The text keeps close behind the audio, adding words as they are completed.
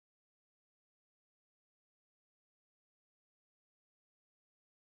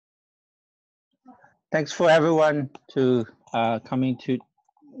Thanks for everyone to coming to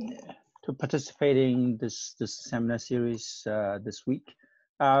participating this seminar series this week.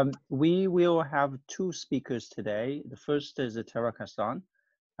 We will have two speakers today. The first is Tarek Hassan.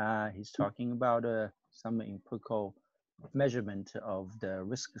 He's talking about some empirical measurement of the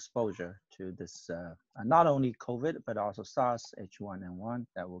risk exposure to this not only COVID but also SARS, H1N1.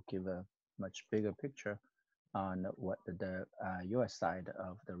 That will give a much bigger picture on what the US side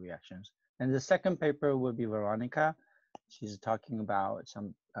of the reactions. And the second paper will be Veronica. She's talking about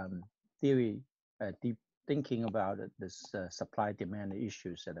some theory, deep thinking about this supply-demand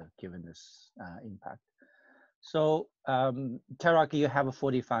issues that have given this impact. So Tarek, you have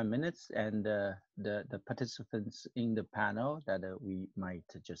 45 minutes, and the participants in the panel that we might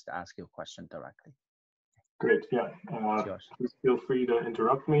just ask you a question directly. Great, yeah. Please feel free to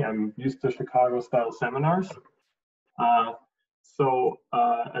interrupt me. I'm used to Chicago-style seminars.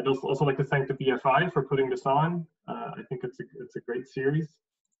 I'd also like to thank the BFI for putting this on. I think it's a great series.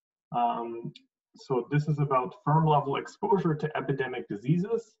 So this is about firm-level exposure to epidemic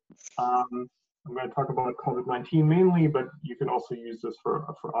diseases. I'm going to talk about COVID-19 mainly, but you can also use this for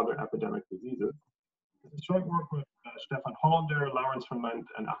other epidemic diseases. It's a joint work with Stefan Hollander, Laurens van Lent,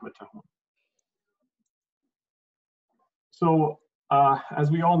 and Ahmed Tahoun. So as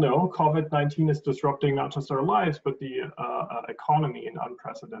we all know, COVID-19 is disrupting not just our lives, but the economy in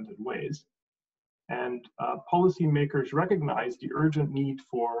unprecedented ways. And policymakers recognize the urgent need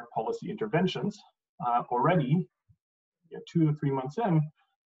for policy interventions. Already, 2 to 3 months in,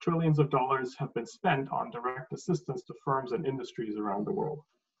 trillions of dollars have been spent on direct assistance to firms and industries around the world.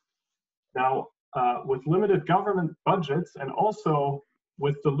 Now, with limited government budgets and also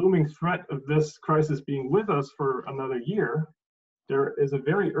with the looming threat of this crisis being with us for another year, there is a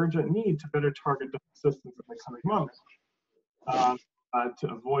very urgent need to better target the assistance in the coming months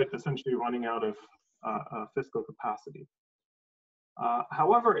to avoid essentially running out of fiscal capacity.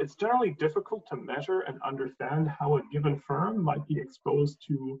 However, it's generally difficult to measure and understand how a given firm might be exposed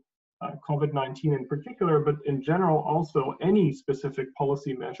to COVID-19 in particular, but in general also any specific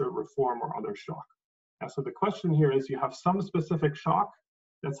policy measure, reform, or other shock. So the question here is, you have some specific shock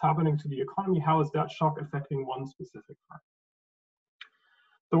that's happening to the economy. How is that shock affecting one specific firm?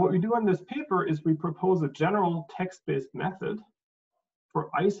 So what we do in this paper is we propose a general text-based method for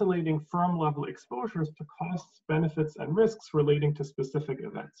isolating firm-level exposures to costs, benefits, and risks relating to specific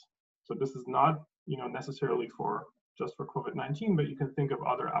events. So this is not, necessarily just for COVID-19, but you can think of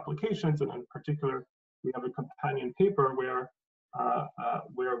other applications. And in particular, we have a companion paper where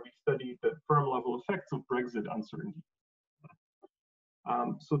we studied the firm-level effects of Brexit uncertainty.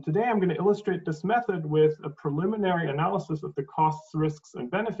 So today I'm going to illustrate this method with a preliminary analysis of the costs, risks, and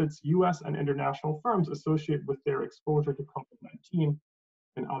benefits US and international firms associate with their exposure to COVID-19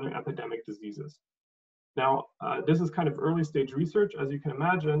 and other epidemic diseases. Now, this is kind of early stage research, as you can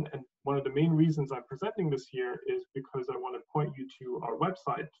imagine, and one of the main reasons I'm presenting this here is because I want to point you to our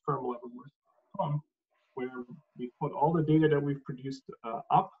website, firmlevelworth.com, where we put all the data that we've produced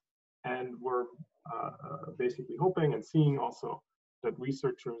up, and we're basically hoping and seeing also that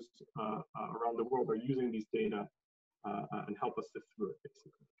researchers around the world are using these data and help us sift through it,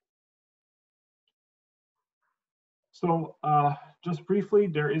 basically. So just briefly,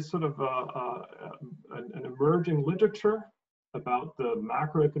 there is sort of an emerging literature about the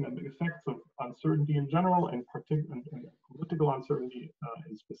macroeconomic effects of uncertainty in general, and political uncertainty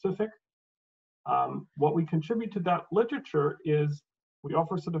in specific. What we contribute to that literature is we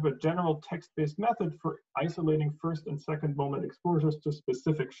offer sort of a general text-based method for isolating first and second moment exposures to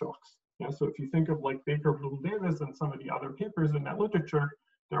specific shocks. So if you think of like Baker, Bloom, Davis, and some of the other papers in that literature,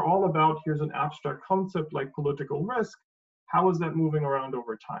 they're all about, here's an abstract concept like political risk. How is that moving around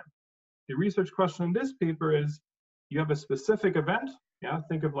over time? The research question in this paper is, you have a specific event,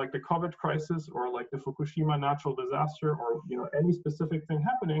 think of like the COVID crisis or like the Fukushima natural disaster, or any specific thing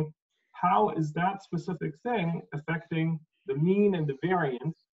happening. How is that specific thing affecting the mean and the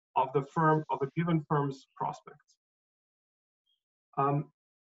variance of the firm, of a given firm's prospects? An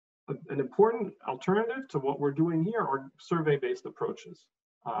important alternative to what we're doing here are survey-based approaches.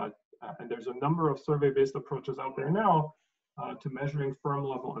 And there's a number of survey-based approaches out there now to measuring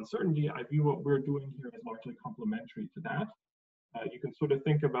firm-level uncertainty. I view what we're doing here as largely complementary to that. You can sort of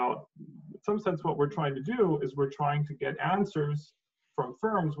think about, in some sense, what we're trying to do is we're trying to get answers from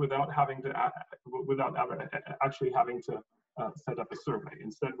firms without actually having to set up a survey.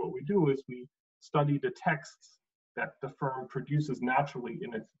 Instead, what we do is we study the texts that the firm produces naturally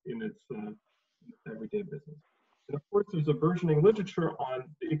in its everyday business. And of course, there's a burgeoning literature on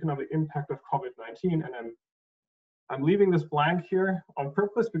the economic impact of COVID-19, and I'm leaving this blank here on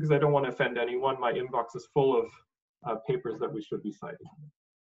purpose because I don't want to offend anyone. My inbox is full of papers that we should be citing.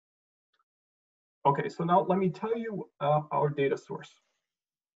 Okay, so now let me tell you our data source.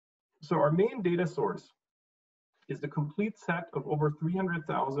 So our main data source is the complete set of over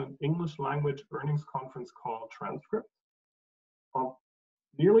 300,000 English language earnings conference call transcripts of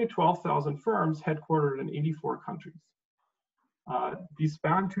nearly 12,000 firms headquartered in 84 countries. These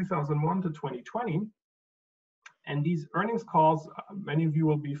span 2001 to 2020. And these earnings calls, many of you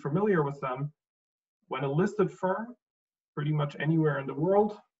will be familiar with them. When a listed firm, pretty much anywhere in the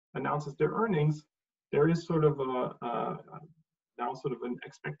world, announces their earnings, there is sort of now sort of an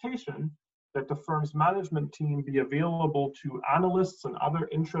expectation that the firm's management team be available to analysts and other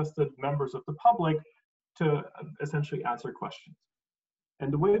interested members of the public to essentially answer questions.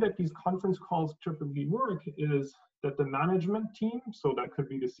 And the way that these conference calls typically work is that the management team, so that could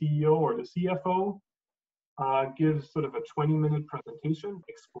be the CEO or the CFO, gives sort of a 20-minute presentation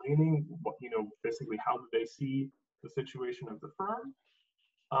explaining what, basically how do they see the situation of the firm.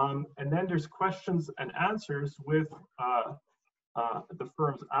 And then there's questions and answers with the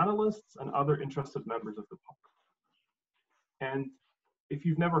firm's analysts and other interested members of the public. And if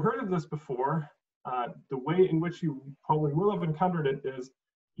you've never heard of this before, the way in which you probably will have encountered it is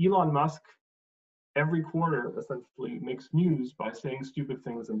Elon Musk every quarter essentially makes news by saying stupid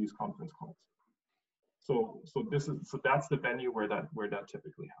things in these conference calls. So that's the venue where that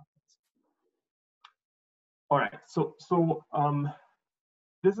typically happens. All right, so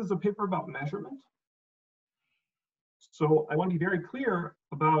this is a paper about measurement. So I want to be very clear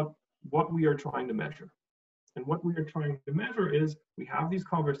about what we are trying to measure. And what we are trying to measure is we have these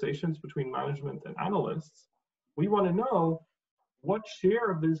conversations between management and analysts. We want to know what share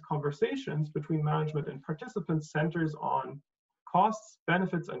of these conversations between management and participants centers on costs,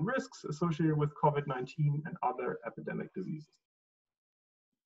 benefits, and risks associated with COVID-19 and other epidemic diseases.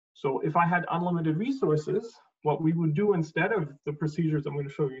 So if I had unlimited resources, what we would do instead of the procedures I'm going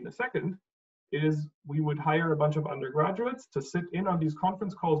to show you in a second is we would hire a bunch of undergraduates to sit in on these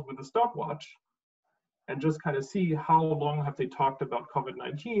conference calls with a stopwatch and just kind of see how long have they talked about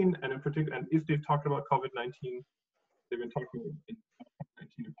COVID-19, and in particular, and if they've talked about COVID-19, they've been talking in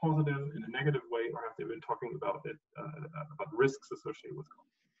COVID-19 a positive, in a negative way, or have they been talking about it, about risks associated with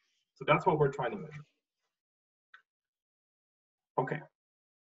COVID. So that's what we're trying to measure. Okay.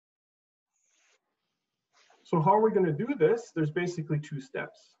 So how are we going to do this? There's basically two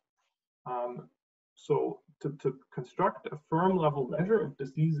steps. So to construct a firm level measure of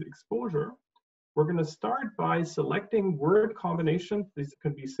disease exposure, we're going to start by selecting word combinations. These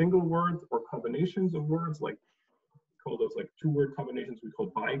can be single words or combinations of words, like call those like two-word combinations we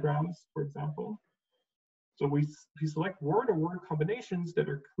call bigrams, for example. So we select word or word combinations that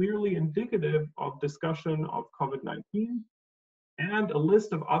are clearly indicative of discussion of COVID-19 and a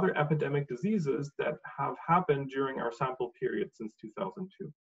list of other epidemic diseases that have happened during our sample period since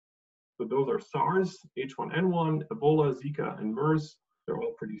 2002. So those are SARS, H1N1, Ebola, Zika, and MERS. They're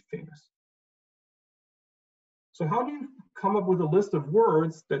all pretty famous. So how do you come up with a list of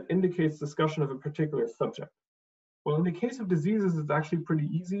words that indicates discussion of a particular subject? Well, in the case of diseases, it's actually pretty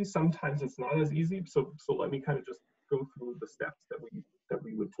easy. Sometimes it's not as easy. So let me kind of just go through the steps that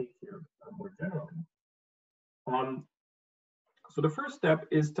we would take here more generally. So the first step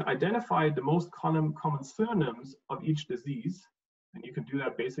is to identify the most common synonyms of each disease. And you can do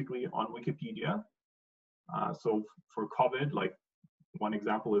that basically on Wikipedia. So for COVID, like one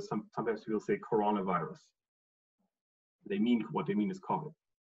example is sometimes people say coronavirus. What they mean is COVID.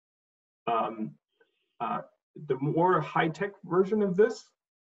 The more high-tech version of this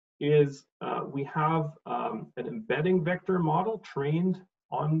is we have an embedding vector model trained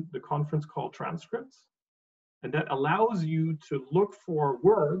on the conference call transcripts. And that allows you to look for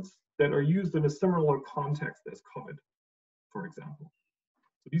words that are used in a similar context as COVID, for example.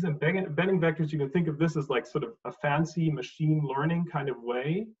 So these embedding vectors, you can think of this as like sort of a fancy machine learning kind of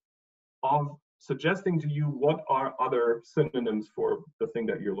way of suggesting to you what are other synonyms for the thing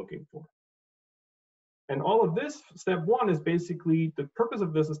that you're looking for. And all of this, step one, is basically, the purpose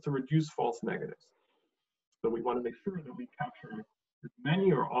of this is to reduce false negatives. So we want to make sure that we capture as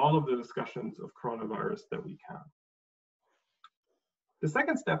many or all of the discussions of coronavirus that we can. The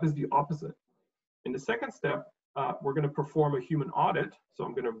second step is the opposite. In the second step, we're going to perform a human audit. So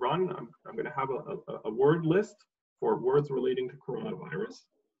I'm going to have a word list for words relating to coronavirus.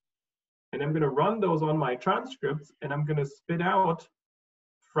 And I'm going to run those on my transcripts, and I'm going to spit out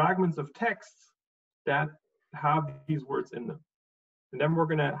fragments of text that have these words in them. And then we're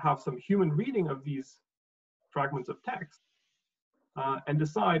going to have some human reading of these fragments of text. and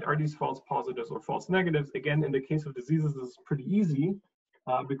decide, are these false positives or false negatives? Again, in the case of diseases, this is pretty easy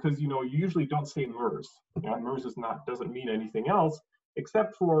because you usually don't say MERS. MERS doesn't mean anything else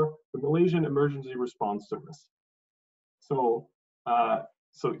except for the Malaysian Emergency Response Service. So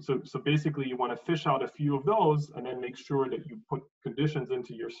basically, you want to fish out a few of those and then make sure that you put conditions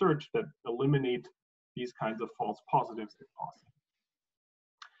into your search that eliminate these kinds of false positives if possible.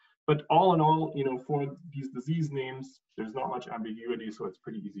 But all in all, for these disease names, there's not much ambiguity, so it's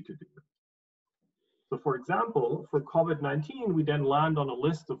pretty easy to do. So for example, for COVID-19, we then land on a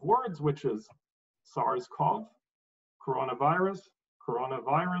list of words, which is SARS-CoV, coronavirus,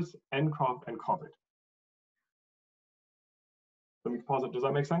 nCoV, and COVID. Let me pause it. Does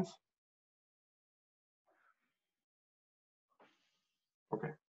that make sense? Okay.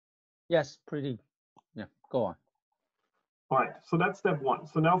 Yes, pretty. Yeah, go on. All right, so that's step one.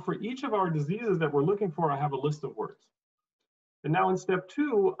 So now for each of our diseases that we're looking for, I have a list of words. And now in step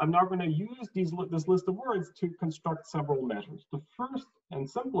two, I'm now going to use this list of words to construct several measures. The first and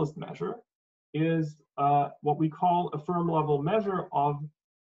simplest measure is what we call a firm level measure of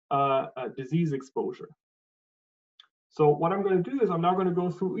disease exposure. So what I'm going to do is I'm now going to go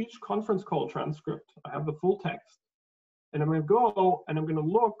through each conference call transcript. I have the full text. And I'm going to go and I'm going to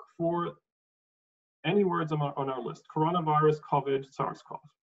look for any words on our list: coronavirus, COVID, SARS-CoV.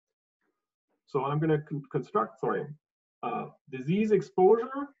 So I'm going to construct, disease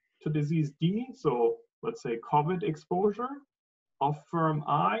exposure to disease D. So let's say COVID exposure of firm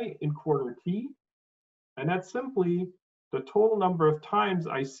I in quarter T. And that's simply the total number of times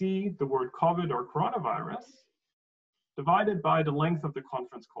I see the word COVID or coronavirus divided by the length of the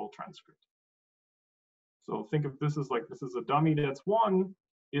conference call transcript. So think of this as this is a dummy that's 1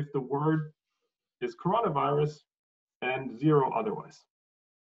 if the word is coronavirus and 0 otherwise.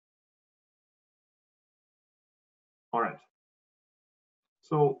 All right.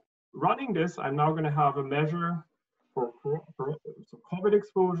 So running this, I'm now going to have a measure for COVID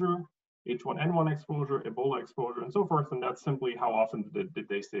exposure, H1N1 exposure, Ebola exposure, and so forth. And that's simply how often did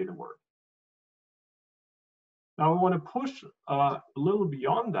they say the word. Now we want to push a little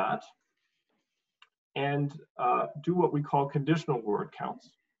beyond that and do what we call conditional word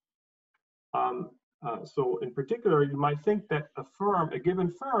counts. So in particular, you might think that a given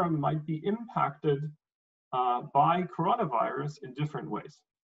firm might be impacted by coronavirus in different ways.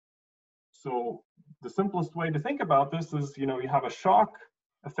 So the simplest way to think about this is, you have a shock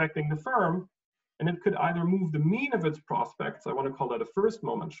affecting the firm, and it could either move the mean of its prospects, I want to call that a first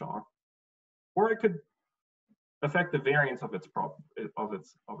moment shock, or it could affect the variance of its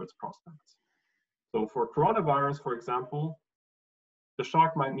prospects. So for coronavirus, for example, the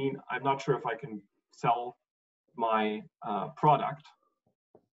shock might mean I'm not sure if I can sell my product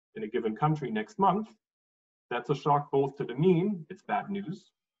in a given country next month. That's a shock both to the mean, it's bad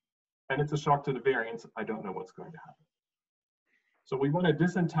news, and it's a shock to the variance, I don't know what's going to happen. So we want to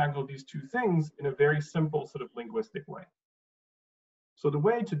disentangle these two things in a very simple sort of linguistic way. So the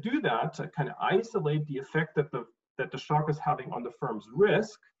way to do that, to kind of isolate the effect that the shock is having on the firm's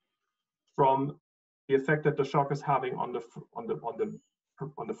risk from the effect that the shock is having on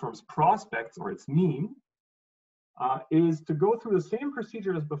the firm's prospects or its mean, is to go through the same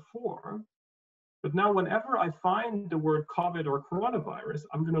procedure as before. But now whenever I find the word COVID or coronavirus,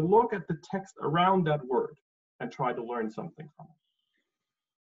 I'm going to look at the text around that word and try to learn something from it.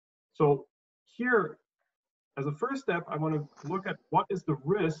 So here, as a first step, I want to look at what is the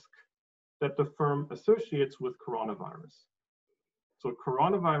risk that the firm associates with coronavirus. So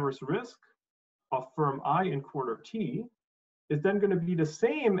coronavirus risk of firm I in quarter T is then going to be the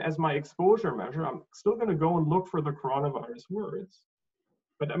same as my exposure measure. I'm still going to go and look for the coronavirus words,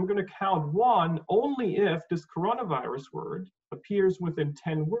 but I'm going to count 1 only if this coronavirus word appears within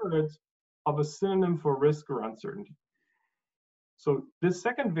 10 words of a synonym for risk or uncertainty. So this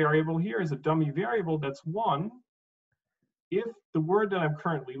second variable here is a dummy variable that's 1 if the word that I'm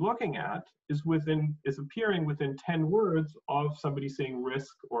currently looking at is appearing within 10 words of somebody saying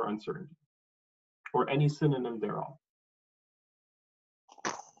risk or uncertainty, or any synonym thereof.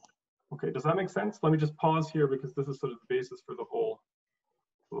 Okay, does that make sense? Let me just pause here because this is sort of the basis for the whole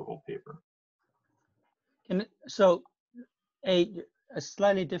paper. So a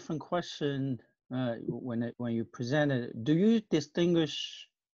slightly different question when you present it. Do you distinguish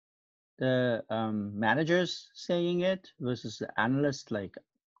the managers saying it versus the analysts, like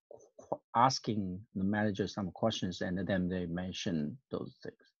asking the manager some questions and then they mention those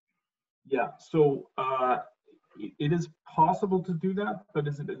things? Yeah, so it is possible to do that, but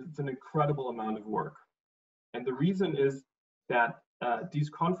it's an incredible amount of work. And the reason is that these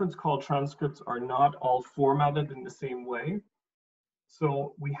conference call transcripts are not all formatted in the same way.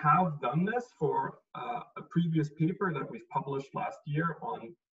 So we have done this for a previous paper that we've published last year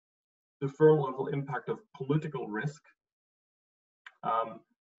on the firm level impact of political risk.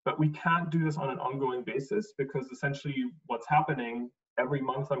 But we can't do this on an ongoing basis because essentially what's happening, every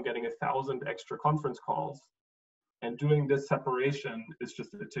month I'm getting 1,000 extra conference calls, and doing this separation is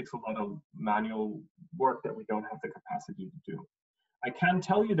just, it takes a lot of manual work that we don't have the capacity to do. I can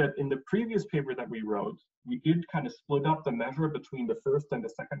tell you that in the previous paper that we wrote, we did kind of split up the measure between the first and the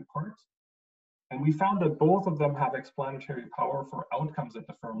second part. And we found that both of them have explanatory power for outcomes at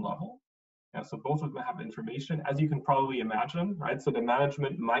the firm level. Yeah, so both of them have information, as you can probably imagine, right? So the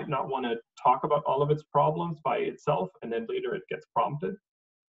management might not want to talk about all of its problems by itself, and then later it gets prompted.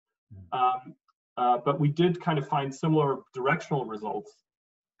 But we did kind of find similar directional results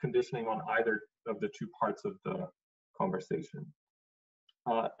conditioning on either of the two parts of the conversation.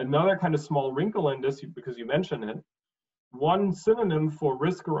 Another kind of small wrinkle in this, because you mentioned it, one synonym for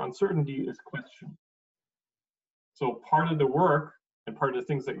risk or uncertainty is question. So part of the work and part of the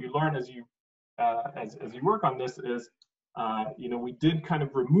things that you learn as you work on this is, we did kind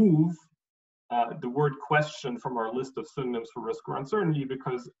of remove the word question from our list of synonyms for risk or uncertainty,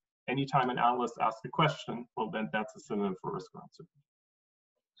 because anytime an analyst asks a question, well, then that's a synonym for risk or uncertainty.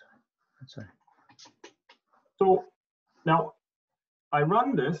 That's right. So now I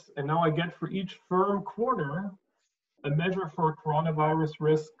run this, and now I get for each firm quarter a measure for coronavirus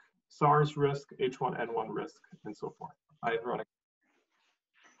risk, SARS risk, H1N1 risk, and so forth. Hi, Veronica.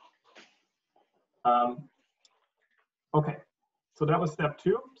 Okay, so that was step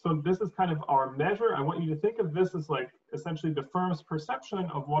 2. So this is kind of our measure. I want you to think of this as like essentially the firm's perception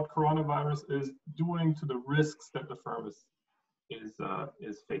of what coronavirus is doing to the risks that the firm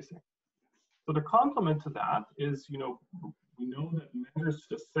is facing. So the complement to that is, we know that measures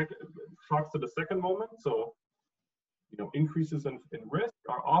shocks to the second moment, so increases in risk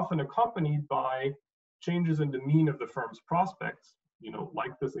are often accompanied by changes in the mean of the firm's prospects.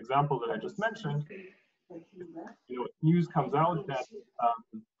 Like this example that I just mentioned. News comes out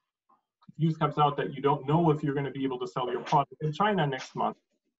that you don't know if you're going to be able to sell your product in China next month.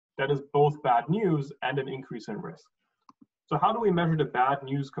 That is both bad news and an increase in risk. So how do we measure the bad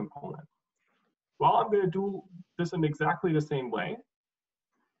news component? Well, I'm going to do this in exactly the same way.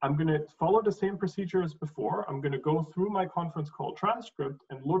 I'm going to follow the same procedure as before. I'm going to go through my conference call transcript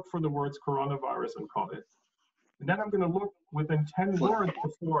and look for the words coronavirus and COVID. And then I'm going to look within 10 words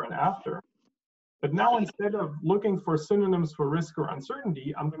before and after. But now instead of looking for synonyms for risk or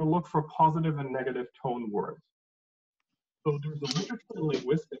uncertainty, I'm going to look for positive and negative tone words. So there's a literature in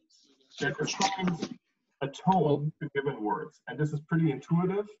linguistics that assigns a tone to given words. And this is pretty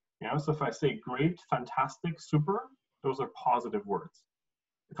intuitive. So if I say great, fantastic, super, those are positive words.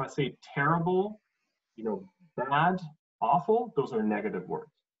 If I say terrible, bad, awful, those are negative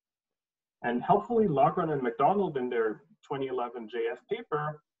words. And helpfully, Logren and McDonald in their 2011 JF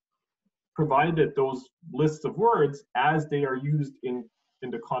paper provided those lists of words as they are used in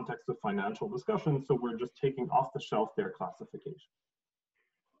the context of financial discussion. So we're just taking off the shelf their classification.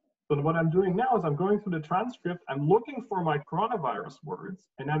 So what I'm doing now is I'm going through the transcript, I'm looking for my coronavirus words,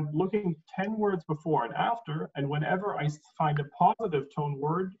 and I'm looking 10 words before and after, and whenever I find a positive tone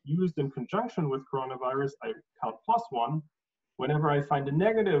word used in conjunction with coronavirus, I count +1. Whenever I find a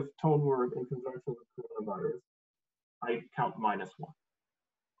negative tone word in conjunction with coronavirus, I count -1.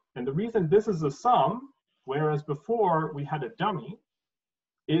 And the reason this is a sum, whereas before we had a dummy,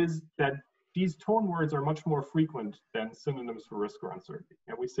 is that these tone words are much more frequent than synonyms for risk or uncertainty.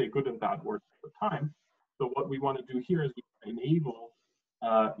 And we say good and bad words at the time. So what we want to do here is we enable,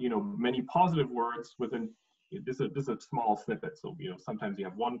 many positive words within. This is a small snippet. So sometimes you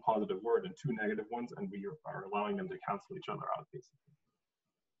have one positive word and 2 negative ones, and we are allowing them to cancel each other out, basically.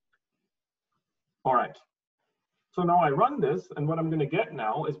 All right. So now I run this, and what I'm going to get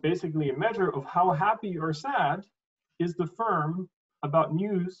now is basically a measure of how happy or sad is the firm about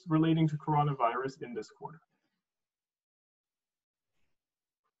news relating to coronavirus in this quarter.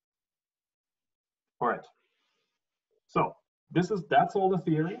 All right. So that's all the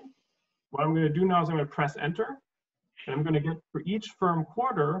theory. What I'm going to do now is I'm going to press enter, and I'm going to get for each firm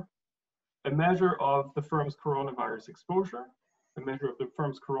quarter a measure of the firm's coronavirus exposure, a measure of the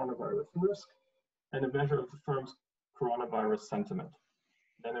firm's coronavirus risk, and a measure of the firm's coronavirus sentiment.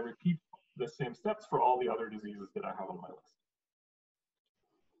 Then I repeat the same steps for all the other diseases that I have on my list.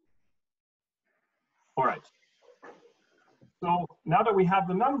 All right. So now that we have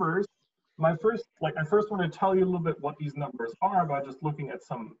the numbers, I first want to tell you a little bit what these numbers are by just looking at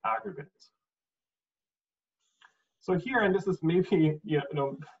some aggregates. So here, and this is maybe,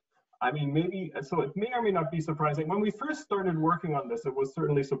 I mean, maybe, so it may or may not be surprising. When we first started working on this, it was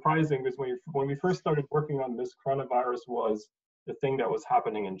certainly surprising because when we first started working on this, coronavirus was the thing that was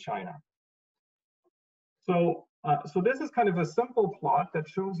happening in China. So, so this is kind of a simple plot that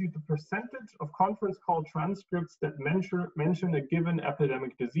shows you the percentage of conference call transcripts that mention a given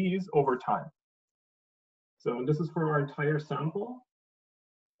epidemic disease over time. So this is for our entire sample.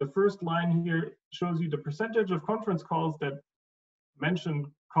 The first line here shows you the percentage of conference calls that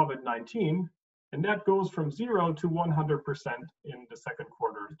mention COVID-19, and that goes from 0 to 100% in the second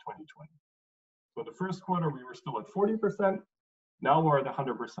quarter of 2020. So the first quarter, we were still at 40%. Now we're at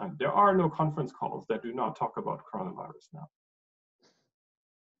 100%. There are no conference calls that do not talk about coronavirus now.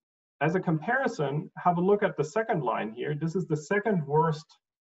 As a comparison, have a look at the second line here. This is the second worst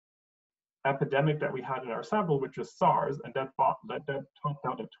epidemic that we had in our sample, which is SARS, and that topped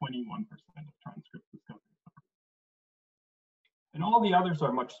out at 21% of transcript discovery. And all the others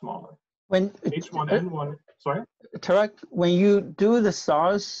are much smaller. When H1N1, sorry? Tarek, when you do the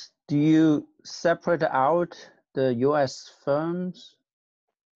SARS, do you separate out the US firms?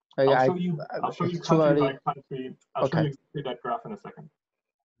 I'll show you country by country. I'll show you exactly that graph in a second.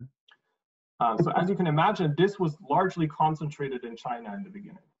 So as you can imagine, this was largely concentrated in China in the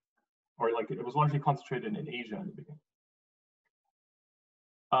beginning, or like it was largely concentrated in Asia in the beginning.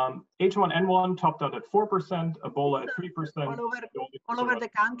 H1N1 topped out at 4%, Ebola at 3%. All over the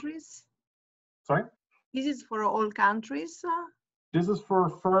countries? Sorry? This is for all countries? This is for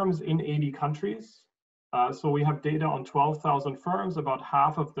firms in 80 countries. So we have data on 12,000 firms. About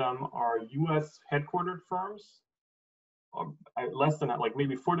half of them are US headquartered firms. Less than that, like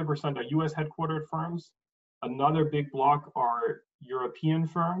maybe 40% are US headquartered firms. Another big block are European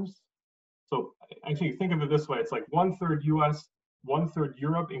firms. So actually think of it this way, it's like 1/3 US, 1/3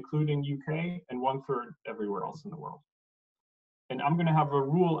 Europe, including UK, and 1/3 everywhere else in the world. And I'm gonna have a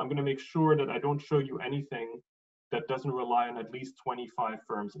rule, I'm gonna make sure that I don't show you anything that doesn't rely on at least 25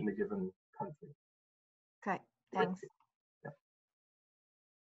 firms in a given country. Okay, thanks. Yeah.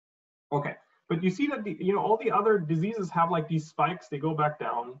 Okay, but you see that all the other diseases have like these spikes, they go back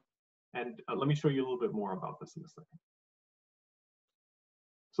down. And let me show you a little bit more about this in a second.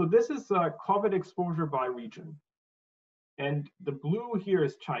 So this is COVID exposure by region. And the blue here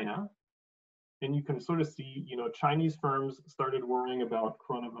is China. And you can sort of see, Chinese firms started worrying about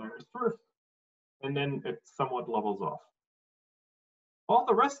coronavirus first, and then it somewhat levels off. All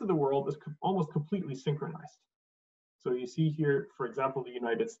the rest of the world is almost completely synchronized. So you see here, for example, the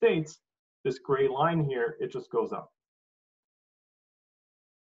United States, this gray line here, it just goes up.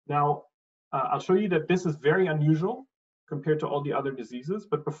 Now, I'll show you that this is very unusual compared to all the other diseases.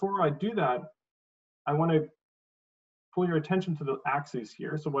 But before I do that, I want to pull your attention to the axes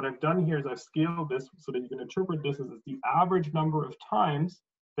here. So what I've done here is I've scaled this so that you can interpret this as the average number of times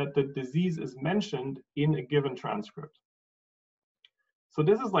that the disease is mentioned in a given transcript. So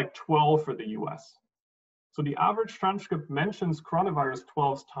this is like 12 for the US. So the average transcript mentions coronavirus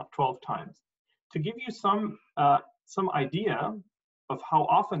 12 times. To give you some idea of how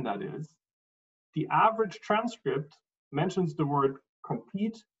often that is, the average transcript mentions the word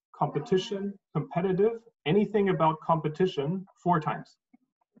compete, competition, competitive, anything about competition 4 times.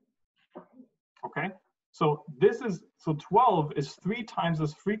 Okay, so 12 is 3 times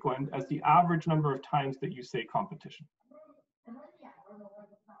as frequent as the average number of times that you say competition.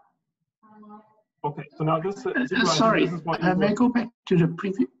 Okay, so now this sorry, may I go back to the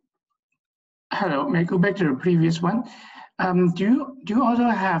previous? Hello, may I go back to the previous one? Do you also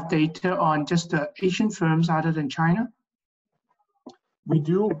have data on just the Asian firms other than China? We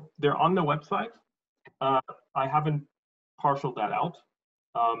do. They're on the website. I haven't partialed that out,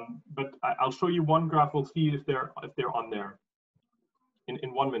 but I'll show you one graph. We'll see if they're on there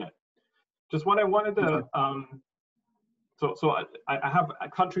in 1 minute. Just what I wanted to. So I have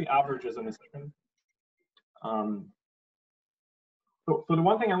country averages in a second. So the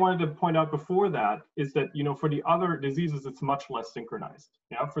one thing I wanted to point out before that is that for the other diseases it's much less synchronized.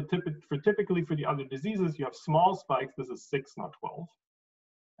 Yeah, typically for the other diseases you have small spikes. This is 6, not 12.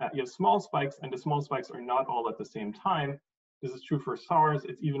 You have small spikes, and the small spikes are not all at the same time. This is true for SARS.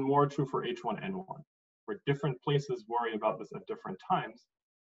 It's even more true for H1N1, where different places worry about this at different times.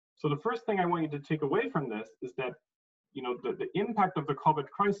 So the first thing I want you to take away from this is that the impact of the COVID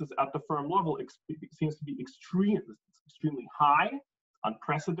crisis at the firm level seems to be extremely high,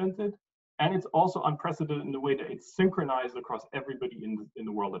 unprecedented, and it's also unprecedented in the way that it's synchronized across everybody in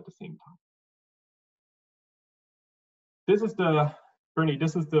the world at the same time. This is Bernie,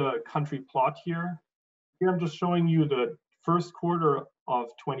 this is the country plot here. Here I'm just showing you the first quarter of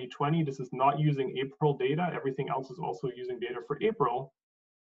 2020. This is not using April data. Everything else is also using data for April.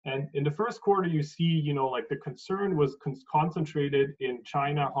 And in the first quarter, you see, you know, like the concern was concentrated in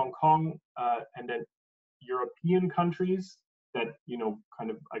China, Hong Kong, and then European countries that, you know, kind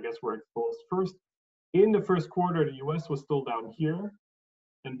of, I guess, were exposed first. In the first quarter, the US was still down here.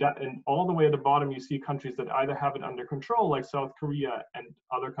 And all the way at the bottom, you see countries that either have it under control, like South Korea, and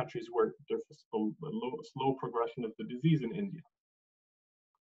other countries where there's a slow progression of the disease in India.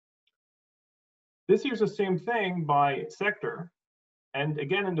 This here's the same thing by sector. And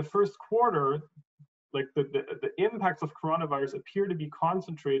again, in the first quarter, like the impacts of coronavirus appear to be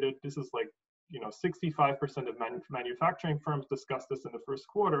concentrated. This is like, you know, 65% of manufacturing firms discussed this in the first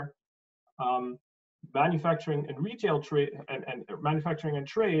quarter. Manufacturing and retail trade and manufacturing and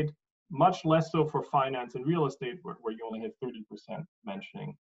trade, much less so for finance and real estate, where you only had 30%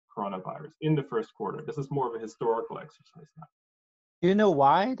 mentioning coronavirus in the first quarter. This is more of a historical exercise now. Do you know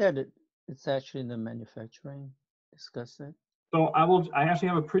why that it's actually the manufacturing? Discuss it. So I actually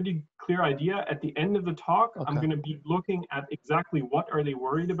have a pretty clear idea. At the end of the talk, okay, I'm going to be looking at exactly what are they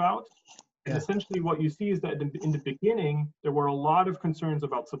worried about. And essentially what you see is that in the beginning, there were a lot of concerns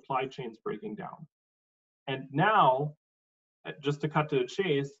about supply chains breaking down. And now, just to cut to the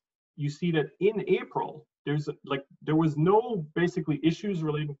chase, you see that in April, there was no basically issues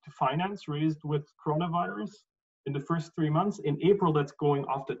relating to finance raised with coronavirus in the first 3 months. In April, that's going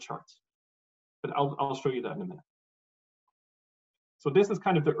off the charts. But I'll show you that in a minute. So this is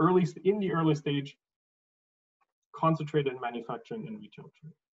kind of the early stage, concentrated in manufacturing and retail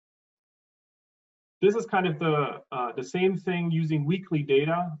trade. This is kind of the same thing using weekly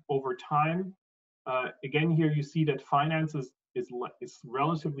data over time. Again, here you see that finance is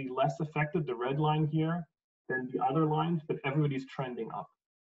relatively less affected, the red line here, than the other lines, but everybody's trending up.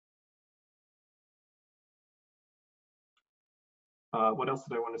 What else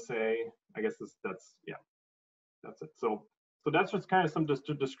did I want to say? I guess that's it. So that's just kind of some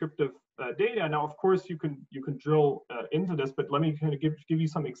descriptive data. Now, of course, you can drill into this, but let me kind of give you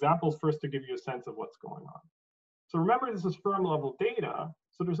some examples first to give you a sense of what's going on. So remember, this is firm level data.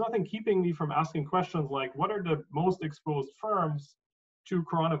 So there's nothing keeping me from asking questions like, what are the most exposed firms to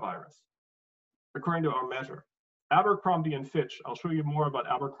coronavirus, according to our measure? Abercrombie and Fitch. I'll show you more about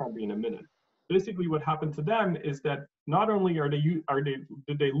Abercrombie in a minute. Basically, what happened to them is that not only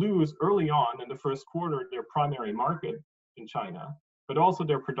did they lose early on in the first quarter their primary market in China, but also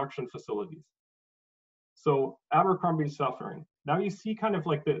their production facilities. So Abercrombie is suffering. Now you see kind of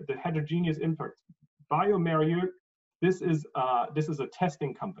like the heterogeneous impact. bioMérieux, this is a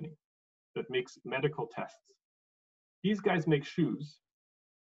testing company that makes medical tests. These guys make shoes.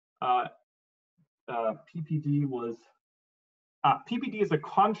 PPD is a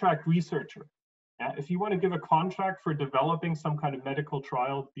contract researcher. If you want to give a contract for developing some kind of medical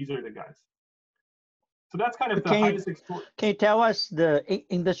trial, these are the guys. So that's kind of the highest exposure. Can you tell us the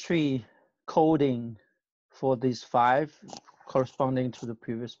industry coding for these 5 corresponding to the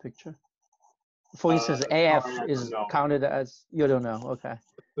previous picture? For instance, AF is counted as, you don't know, okay.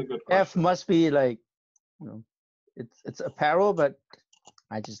 That's a good question. F must be like, you know, it's apparel, but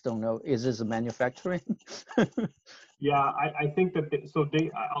I just don't know. Is this a manufacturing? Yeah, I think that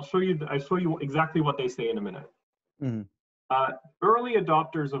I'll show you exactly what they say in a minute. Mm-hmm. Early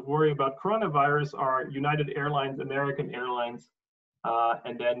adopters of worry about coronavirus are United Airlines, American Airlines,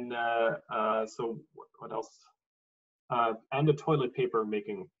 and then so what else? And the toilet paper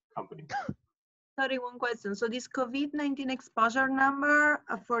making company. Sorry, one question. So this COVID-19 exposure number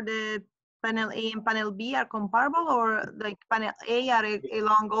for the panel A and panel B are comparable, or like panel A are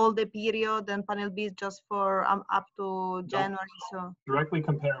along all the period and panel B is just for up to January? So directly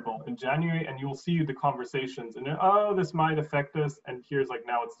comparable in January, and you'll see the conversations and oh, this might affect us, and here's like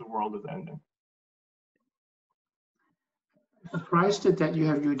now it's the world is ending. Surprised that you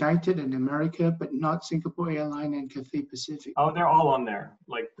have United in America, but not Singapore Airlines and Cathay Pacific. Oh, they're all on there.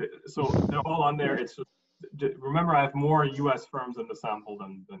 Like so, they're all on there. It's just, remember, I have more U.S. firms in the sample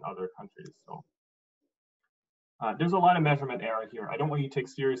than other countries. So there's a lot of measurement error here. I don't want you to take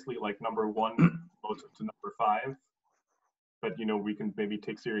seriously like number 1 relative to number 5, but you know we can maybe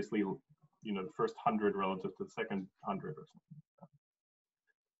take seriously, you know, the first 100 relative to the second 100 or something.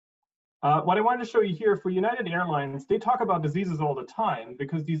 What I wanted to show you here for United Airlines, they talk about diseases all the time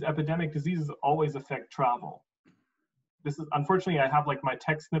because these epidemic diseases always affect travel. This is, unfortunately, I have like my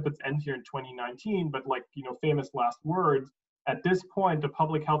text snippets end here in 2019, but like, you know, famous last words, at this point, the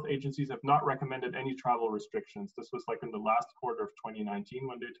public health agencies have not recommended any travel restrictions. This was like in the last quarter of 2019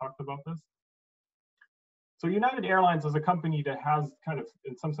 when they talked about this. So United Airlines is a company that has kind of,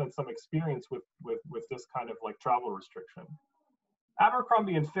 in some sense, some experience with this kind of like travel restriction.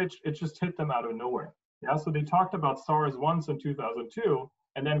 Abercrombie and Fitch, it just hit them out of nowhere. Yeah, so they talked about SARS once in 2002,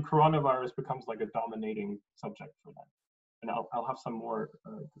 And then coronavirus becomes like a dominating subject for them. And I'll have some more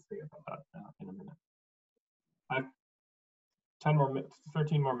to say about that in a minute. I have 10 more minutes,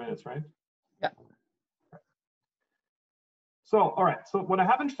 13 more minutes, right? Yeah. So, all right, so what I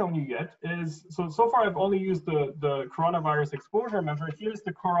haven't shown you yet is, so far I've only used the coronavirus exposure measure. Here's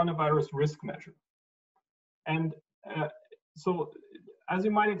the coronavirus risk measure. And so as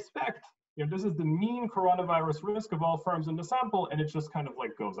you might expect, this is the mean coronavirus risk of all firms in the sample, and it just kind of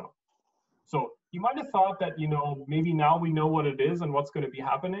like goes up. So you might have thought that, maybe now we know what it is and what's going to be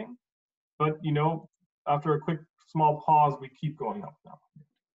happening, but, after a quick small pause, we keep going up now.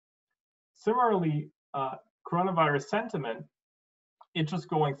 Similarly, coronavirus sentiment, it's just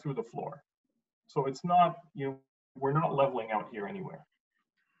going through the floor. So it's not, we're not leveling out here anywhere.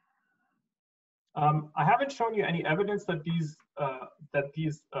 I haven't shown you any evidence that these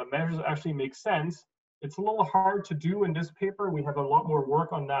measures actually make sense. It's a little hard to do in this paper. We have a lot more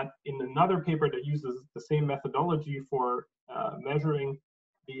work on that in another paper that uses the same methodology for measuring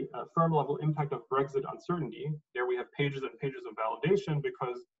the firm level impact of Brexit uncertainty. There we have pages and pages of validation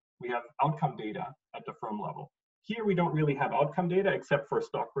because we have outcome data at the firm level. Here we don't really have outcome data except for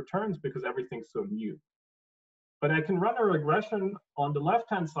stock returns because everything's so new. But I can run a regression on the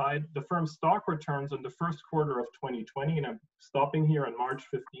left-hand side, the firm's stock returns in the first quarter of 2020, and I'm stopping here on March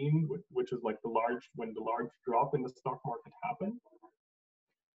 15, which is like when the large drop in the stock market happened.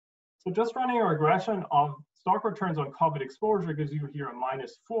 So just running a regression of stock returns on COVID exposure gives you here a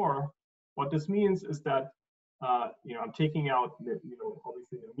 -4. What this means is that I'm taking out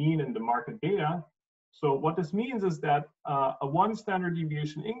obviously the mean and the market data. So what this means is that a 1 standard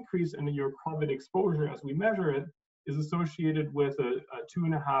deviation increase in your COVID exposure as we measure it is associated with a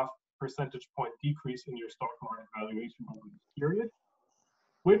 2.5 percentage point decrease in your stock market valuation over this period,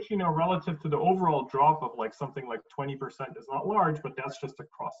 which, relative to the overall drop of like something like 20% is not large, but that's just a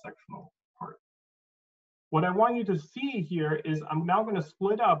cross-sectional part. What I want you to see here is I'm now going to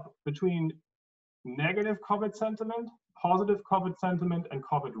split up between negative COVID sentiment, positive COVID sentiment, and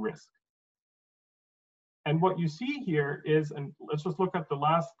COVID risk. And what you see here is, and let's just look at the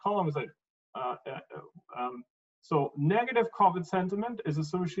last column, is that so negative COVID sentiment is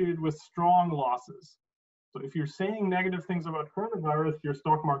associated with strong losses. So if you're saying negative things about coronavirus, your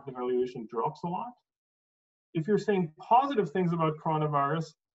stock market valuation drops a lot. If you're saying positive things about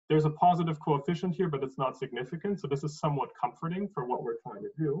coronavirus, there's a positive coefficient here, but it's not significant. So this is somewhat comforting for what we're trying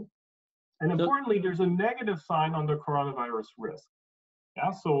to do. And importantly, there's a negative sign on the coronavirus risk.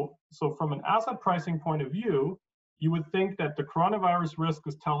 Yeah, so from an asset pricing point of view, you would think that the coronavirus risk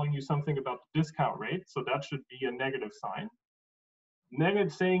is telling you something about the discount rate, so that should be a negative sign.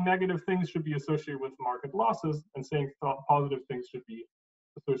 Saying negative things should be associated with market losses, and saying positive things should be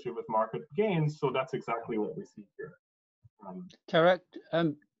associated with market gains, so that's exactly what we see here. Tarek,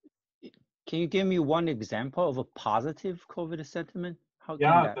 can you give me one example of a positive COVID sentiment? How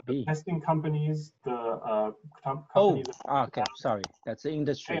can that be? Testing companies, the Oh, companies. okay, sorry, that's the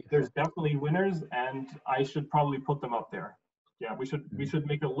industry. There's definitely winners, and I should probably put them up there. Yeah, we should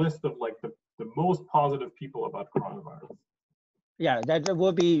make a list of like the most positive people about coronavirus. Yeah, that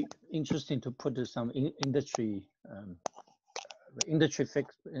will be interesting to put some industry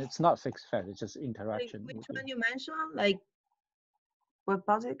fixed. It's not fixed fed, it's just interaction. Which one you mentioned? Like, what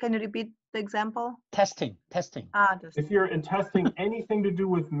positive? Can you repeat the example? Testing. If you're in testing anything to do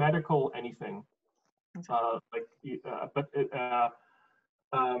with medical anything,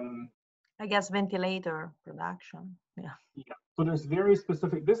 I guess ventilator production. Yeah. So there's very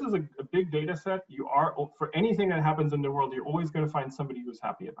specific. This is a big data set. You are, for anything that happens in the world, you're always going to find somebody who's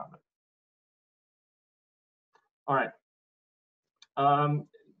happy about it. All right.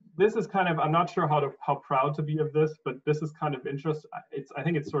 This is kind of, I'm not sure how proud to be of this, but this is kind of interesting. I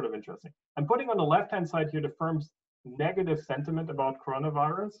think it's sort of interesting. I'm putting on the left-hand side here the firm's negative sentiment about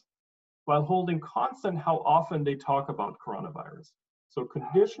coronavirus, while holding constant how often they talk about coronavirus. So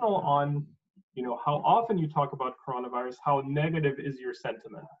conditional on, how often you talk about coronavirus, how negative is your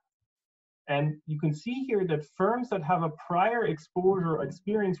sentiment. And you can see here that firms that have a prior exposure or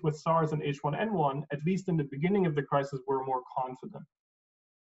experience with SARS and H1N1, at least in the beginning of the crisis, were more confident.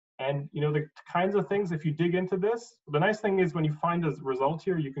 And the kinds of things, if you dig into this, the nice thing is when you find this result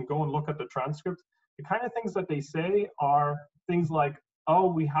here, you can go and look at the transcript. The kind of things that they say are things like, oh,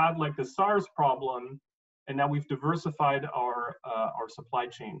 we had like the SARS problem, and now we've diversified our supply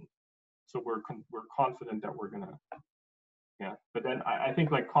chain. So we're confident that we're gonna, yeah. But then I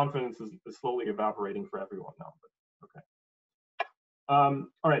think like confidence is slowly evaporating for everyone now. But okay.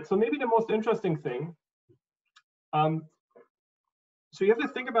 All right. So maybe the most interesting thing. So you have to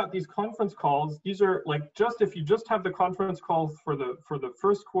think about these conference calls. These are like, if you just have the conference calls for the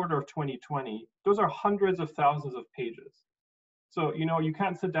first quarter of 2020, those are hundreds of thousands of pages. So, you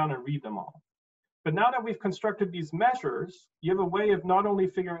can't sit down and read them all. But now that we've constructed these measures, you have a way of not only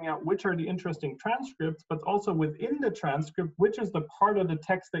figuring out which are the interesting transcripts, but also within the transcript, which is the part of the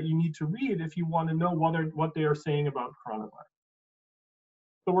text that you need to read if you want to know what they are saying about coronavirus.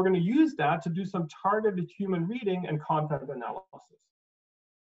 So we're going to use that to do some targeted human reading and content analysis.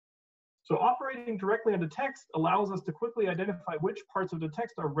 So operating directly on the text allows us to quickly identify which parts of the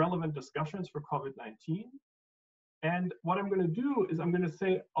text are relevant discussions for COVID-19. And what I'm going to do is I'm going to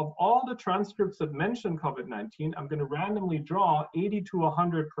say, of all the transcripts that mention COVID-19, I'm going to randomly draw 80 to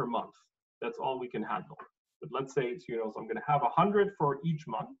 100 per month. That's all we can handle. But let's say, so I'm going to have 100 for each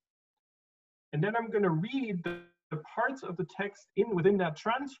month. And then I'm going to read the parts of the text within that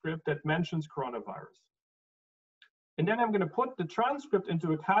transcript that mentions coronavirus. And then I'm going to put the transcript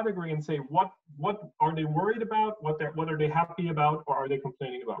into a category and say, what are they worried about? What are they happy about? Or are they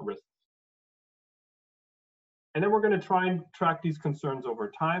complaining about risks? And then we're going to try and track these concerns over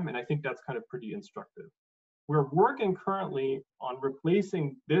time. And I think that's kind of pretty instructive. We're working currently on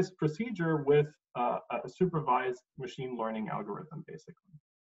replacing this procedure with a supervised machine learning algorithm, basically.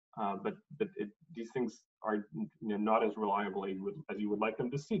 But these things are not as reliable as you would like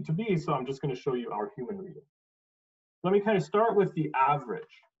them to be. So I'm just going to show you our human reading. Let me kind of start with the average.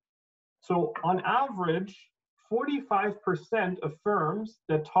 So on average, 45% of firms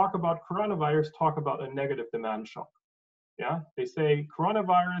that talk about coronavirus talk about a negative demand shock. Yeah, they say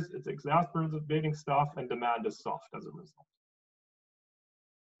coronavirus, it's exacerbating stuff, and demand is soft as a result.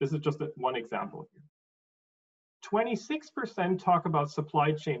 This is just one example here. 26% talk about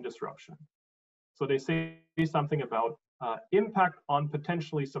supply chain disruption. So they say something about impact on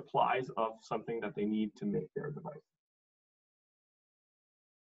potentially supplies of something that they need to make their device.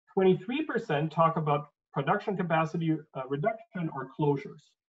 23% talk about production capacity reduction or closures.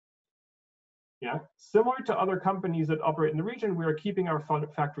 Yeah, similar to other companies that operate in the region, we are keeping our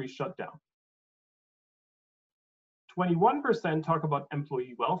factories shut down. 21% talk about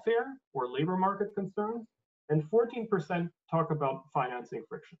employee welfare or labor market concerns, and 14% talk about financing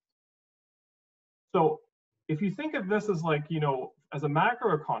frictions. So if you think of this as like, as a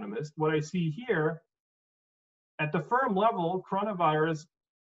macroeconomist, what I see here, at the firm level, coronavirus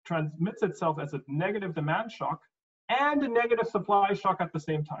transmits itself as a negative demand shock and a negative supply shock at the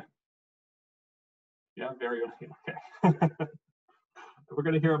same time. Yeah, very okay. We're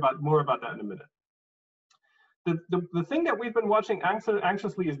going to hear more about that in a minute. The thing that we've been watching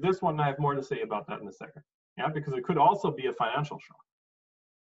anxiously is this one, and I have more to say about that in a second. Yeah, because it could also be a financial shock.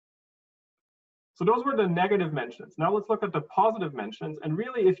 So those were the negative mentions. Now let's look at the positive mentions. And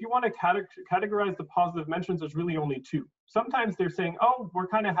really, if you want to categorize the positive mentions, there's really only two. Sometimes they're saying, oh, we're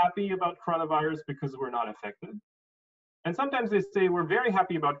kind of happy about coronavirus because we're not affected. And sometimes they say, we're very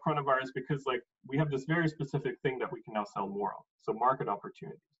happy about coronavirus because we have this very specific thing that we can now sell more of. So market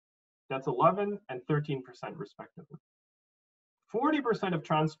opportunities. That's 11 and 13% respectively. 40% of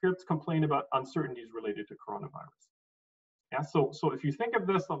transcripts complain about uncertainties related to coronavirus. Yeah, so if you think of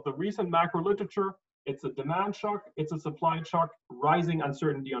this, of the recent macro literature, it's a demand shock, it's a supply shock, rising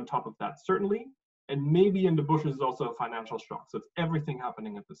uncertainty on top of that, certainly. And maybe in the bushes is also a financial shock. So it's everything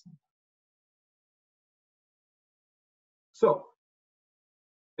happening at the same time. So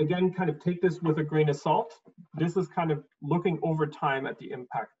again, kind of take this with a grain of salt. This is kind of looking over time at the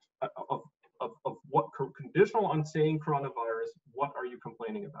impact of what conditional on saying coronavirus, what are you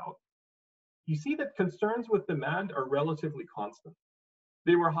complaining about? You see that concerns with demand are relatively constant.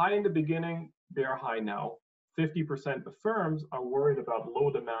 They were high in the beginning, they are high now. 50% of firms are worried about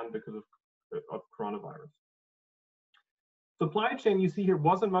low demand because of coronavirus. Supply chain, you see here,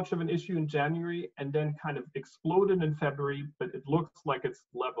 wasn't much of an issue in January and then kind of exploded in February, but it looks like it's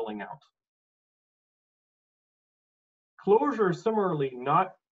leveling out. Closure, similarly,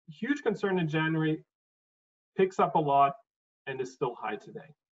 not huge concern in January, picks up a lot and is still high today.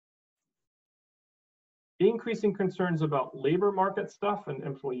 Increasing concerns about labor market stuff and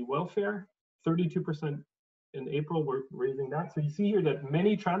employee welfare, 32% in April, we're raising that. So you see here that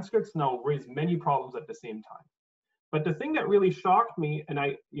many transcripts now raise many problems at the same time. But the thing that really shocked me, and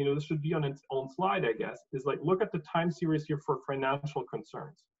this should be on its own slide, I guess, is look at the time series here for financial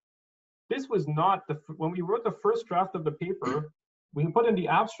concerns. This was not, when we wrote the first draft of the paper, we put in the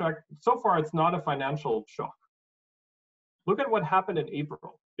abstract, so far it's not a financial shock. Look at what happened in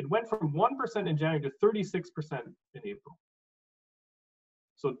April. It went from 1% in January to 36% in April.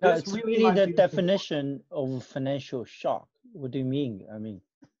 So this it's really the definition of financial shock. What do you mean? I mean,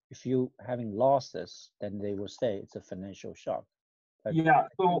 if you having losses, then they will say it's a financial shock. Yeah,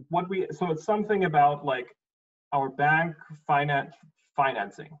 so it's something about like our bank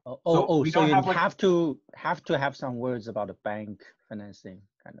financing. So you have to have some words about the bank financing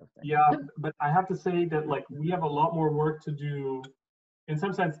kind of thing. Yeah, but I have to say that like we have a lot more work to do. In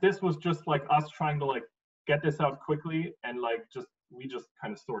some sense, this was just like us trying to like get this out quickly and like we just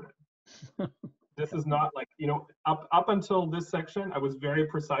kind of sorted. This is not like, you know, up until this section, I was very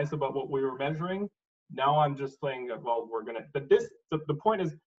precise about what we were measuring. Now I'm just saying that, well, we're gonna, but the point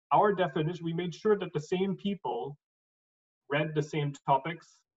is our definition, we made sure that the same people read the same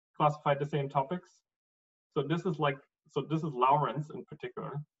topics, classified the same topics. So this is Lawrence in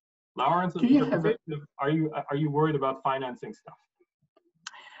particular. Lawrence, are you worried about financing stuff?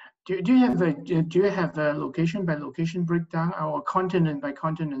 Do you have a location by location breakdown or continent by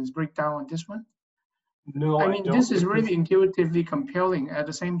continents breakdown on this one? No, I mean, this is really intuitively compelling. At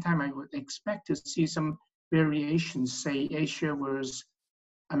the same time, I would expect to see some variations, say Asia versus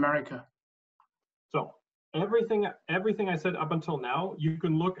America. So everything I said up until now, you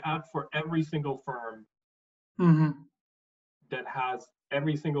can look at for every single firm that has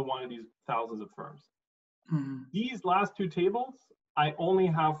every single one of these thousands of firms. These last two tables, I only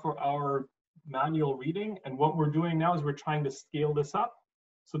have for our manual reading. And what we're doing now is we're trying to scale this up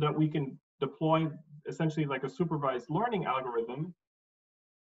so that we can deploy essentially like a supervised learning algorithm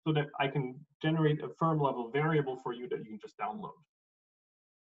so that I can generate a firm level variable for you that you can just download.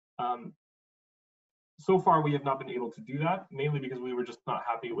 So far, we have not been able to do that, mainly because we were just not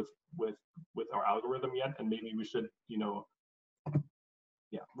happy with our algorithm yet, and maybe we should, you know,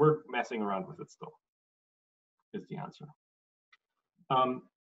 yeah, we're messing around with it still, is the answer.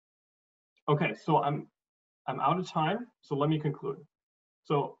 Okay, so I'm out of time, so let me conclude.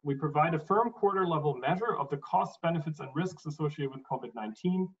 So we provide a firm quarter level measure of the costs, benefits, and risks associated with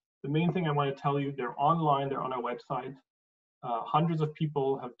COVID-19. The main thing I want to tell you, they're online, they're on our website. Hundreds of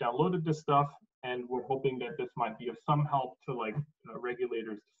people have downloaded this stuff, and we're hoping that this might be of some help to like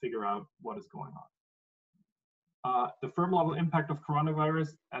regulators to figure out what is going on. The firm level impact of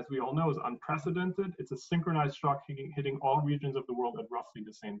coronavirus, as we all know, is unprecedented. It's a synchronized shock hitting all regions of the world at roughly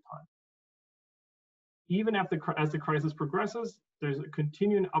the same time. Even as the crisis progresses, there's a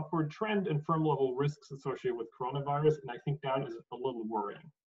continuing upward trend in firm level risks associated with coronavirus, and I think that is a little worrying.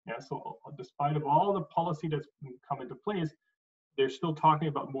 Yeah, so despite of all the policy that's come into place, they're still talking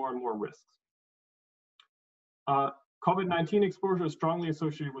about more and more risks. COVID-19 exposure is strongly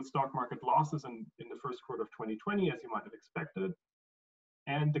associated with stock market losses in the first quarter of 2020, as you might have expected.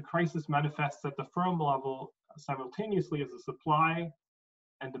 And the crisis manifests at the firm level simultaneously as a supply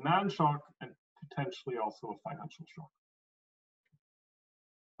and demand shock and potentially also a financial shock.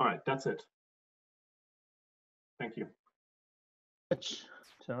 All right, that's it. Thank you.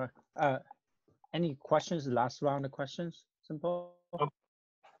 Any questions? Last round of questions, simple. Oh.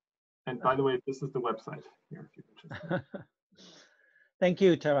 And by the way, this is the website here. If you can just... Thank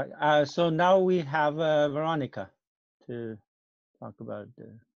you, Tarek. So now we have Veronica to talk about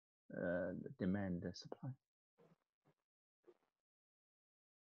the demand and supply.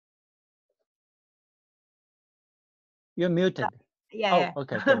 You're muted. Yeah.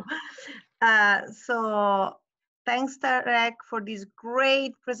 Okay. So thanks, Tarek, for this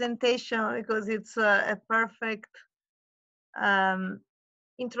great presentation, because it's a perfect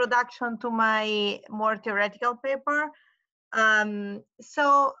introduction to my more theoretical paper.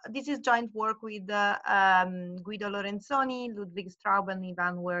 So this is joint work with Guido Lorenzoni, Ludwig Straub, and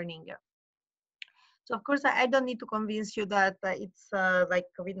Ivan Werninger. So of course, I don't need to convince you that it's like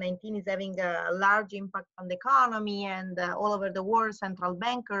COVID-19 is having a large impact on the economy, and all over the world, central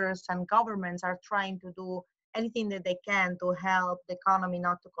bankers and governments are trying to do anything that they can to help the economy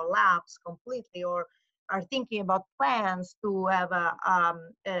not to collapse completely, or are thinking about plans to have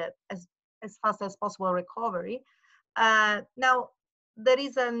as fast as possible recovery. Now, there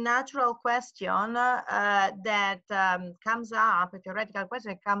is a natural question that comes up, a theoretical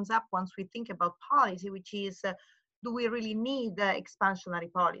question that comes up once we think about policy, which is, do we really need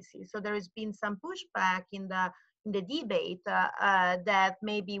expansionary policy? So there has been some pushback in the debate that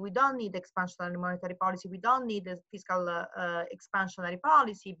maybe we don't need expansionary monetary policy, we don't need a fiscal expansionary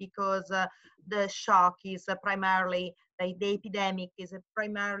policy, because the shock is primarily, like the epidemic is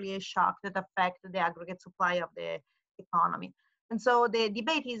primarily a shock that affects the aggregate supply of the economy. And so the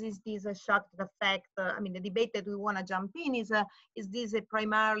debate is this a shock that affect, I mean, the debate that we want to jump in is this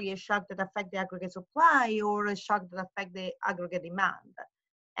primarily a shock that affect the aggregate supply, or a shock that affect the aggregate demand?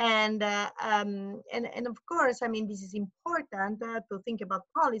 And of course, I mean, this is important to think about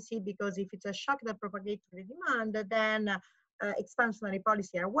policy, because if it's a shock that propagates the demand, then expansionary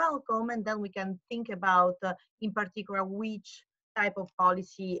policy are welcome, and then we can think about, in particular, which type of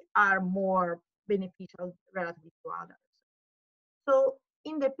policy are more beneficial relative to others. So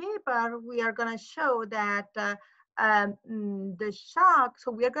in the paper, we are going to show that the shock,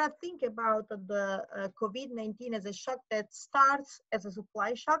 so we are going to think about the COVID-19 as a shock that starts as a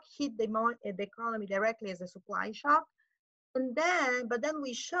supply shock, hit the economy directly as a supply shock. And then, but then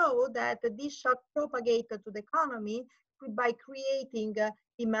we show that this shock propagated to the economy by creating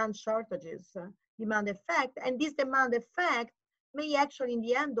demand shortages, demand effect. And this demand effect may actually in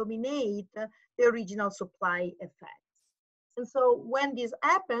the end dominate the original supply effects. And so when this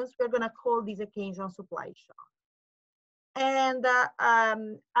happens, we're going to call this a Keynesian supply shock. And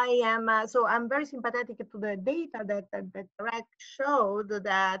so I'm very sympathetic to the data that Tarek showed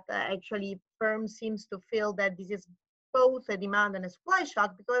that actually firms seems to feel that this is both a demand and a supply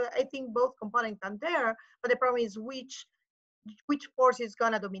shock, because I think both components are there, but the problem is which force is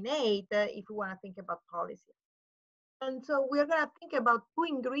going to dominate if we want to think about policy. And so we're going to think about two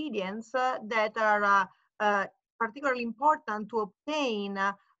ingredients that are particularly important to obtain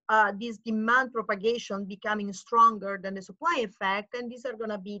this demand propagation becoming stronger than the supply effect. And these are going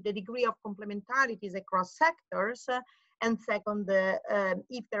to be the degree of complementarities across sectors. And second,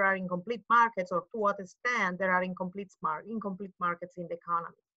 if there are incomplete markets, or to what extent there are incomplete markets in the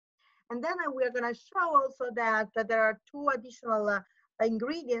economy. And then we're going to show also that there are two additional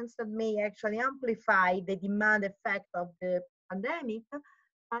ingredients that may actually amplify the demand effect of the pandemic.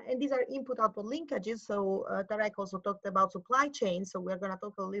 And these are input-output linkages. So Tarek also talked about supply chain. So we're going to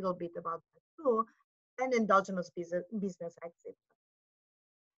talk a little bit about that too, and endogenous business exit.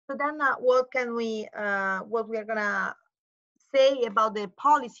 So then what we are going to say about the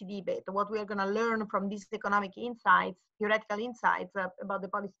policy debate, what we are going to learn from these economic insights, theoretical insights about the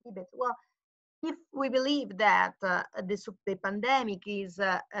policy debate? Well, if we believe that the pandemic is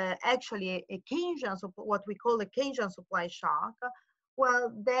actually a Keynesian, what we call a Keynesian supply shock,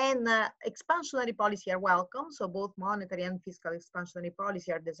 well, then expansionary policy are welcome. So both monetary and fiscal expansionary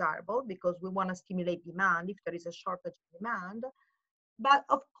policy are desirable because we want to stimulate demand if there is a shortage of demand. But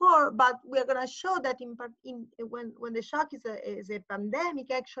of course, but we're going to show that when the shock is a pandemic,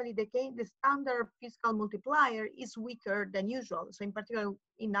 actually the standard fiscal multiplier is weaker than usual. So in particular,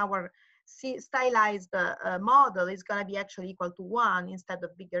 in our stylized model, is going to be actually equal to 1 instead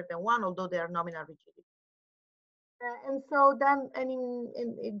of bigger than 1, although they are nominal rigidity. And so then, and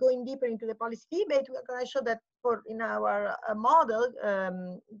in going deeper into the policy debate, we're going to show that in our model,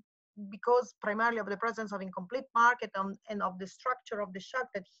 because primarily of the presence of incomplete market and of the structure of the shock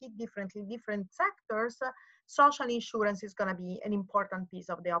that hit differently different sectors, social insurance is going to be an important piece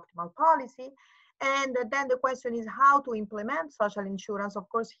of the optimal policy. And then the question is how to implement social insurance. Of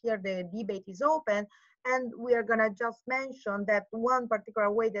course, here the debate is open, and we are going to just mention that one particular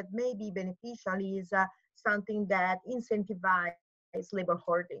way that may be beneficial is something that incentivizes labor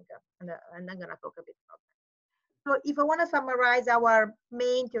hoarding. And I'm going to talk a bit about that. So if I want to summarize our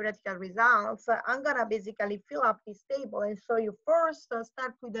main theoretical results, I'm going to basically fill up this table and show you first,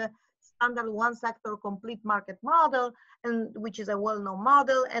 start with the standard one sector complete market model, and which is a well-known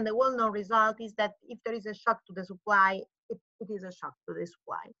model. And the well-known result is that if there is a shock to the supply, it is a shock to the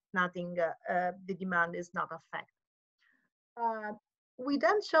supply. Nothing, the demand is not affected. We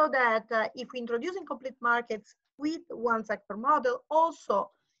then show that if we introduce incomplete markets with one sector model,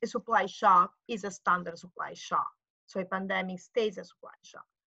 also a supply shock is a standard supply shock. So a pandemic stays a supply shock.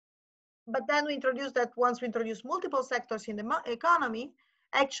 But then we introduce that once we introduce multiple sectors in the economy,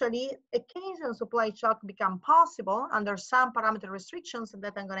 actually a Keynesian supply shock become possible under some parameter restrictions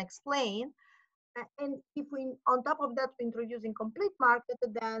that I'm going to explain. And if we, on top of that, we introduce incomplete market,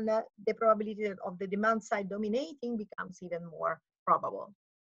 then the probability of the demand side dominating becomes even more probable.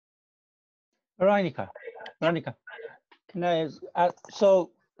 Veronica, can I ask,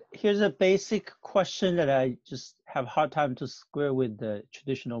 so here's a basic question that I just have a hard time to square with the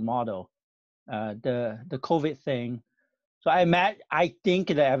traditional model, the COVID thing. So I think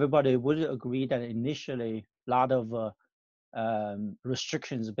that everybody would agree that initially a lot of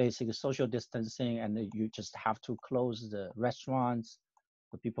restrictions, basically social distancing, and you just have to close the restaurants,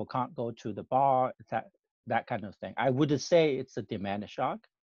 the people can't go to the bar, that kind of thing. I would say it's a demand shock.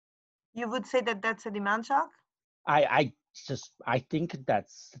 You would say that that's a demand shock? I think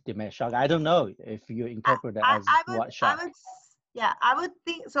that's demand shock. I don't know if you interpret it as what shock. I would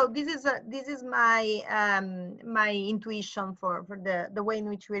think so. This is my my intuition for the way in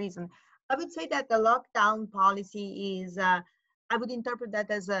which we reason. I would say that the lockdown policy is I would interpret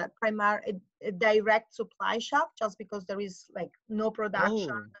that as a direct supply shock, just because there is like no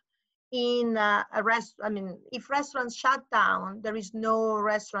production in I mean, if restaurants shut down, there is no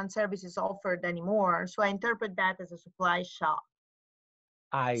restaurant services offered anymore. So I interpret that as a supply shock.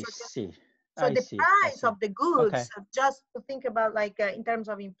 I see. So the price of the goods, okay. just to think about like in terms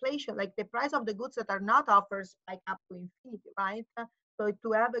of inflation, like the price of the goods that are not offered spike up to infinity, right? So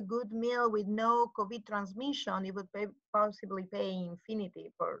to have a good meal with no COVID transmission, it would possibly pay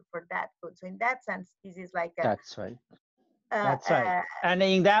infinity for that good. So in that sense, this is like that's right. That's right. And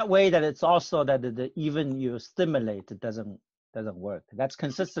in that way, that it's also that even you stimulate, it doesn't work. That's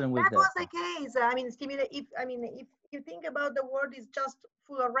consistent with that was the case. I mean, stimulate. If you think about the world is just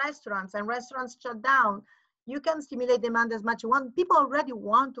full of restaurants and restaurants shut down, you can stimulate demand as much as you want. People already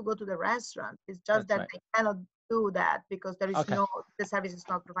want to go to the restaurant. It's just that they cannot do that because there is the service is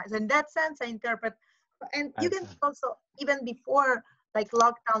not provided. So in that sense, I interpret, and you can also, even before like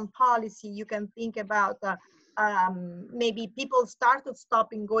lockdown policy, you can think about maybe people started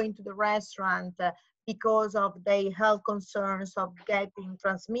stopping going to the restaurant because of their health concerns of getting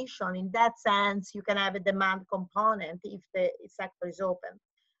transmission. In that sense, you can have a demand component if the sector is open.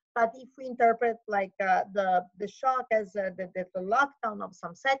 But if we interpret like the shock as the lockdown of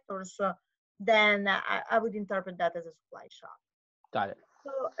some sectors, then I would interpret that as a supply shock. Got it.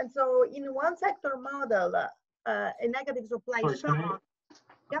 So in one sector model, a negative supply shock.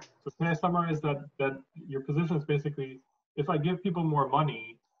 So can I summarize that your position is basically, if I give people more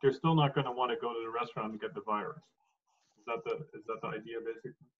money, they're still not going to want to go to the restaurant and get the virus. Is that the idea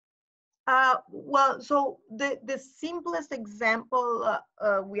basically? Well, so the simplest example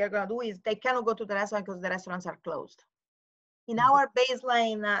we are going to do is they cannot go to the restaurant because the restaurants are closed. In our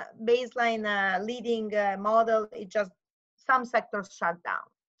baseline leading model, it just some sectors shut down.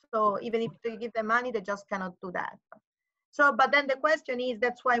 So even if they give them money, they just cannot do that. So, but then the question is,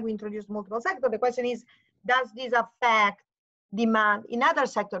 that's why we introduced multiple sectors. The question is, does this affect demand in other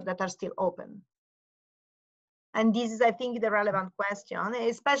sectors that are still open? And this is, I think, the relevant question,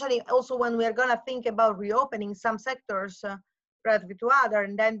 especially also when we're going to think about reopening some sectors relative to other,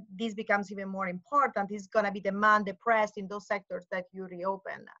 and then this becomes even more important. Is going to be demand depressed in those sectors that you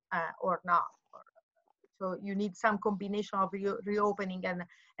reopen or not. So you need some combination of reopening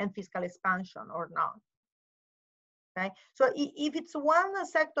and fiscal expansion or not. Okay, so if it's one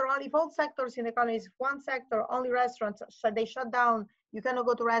sector, only if all sectors in the economy is one sector, only restaurants, they shut down, you cannot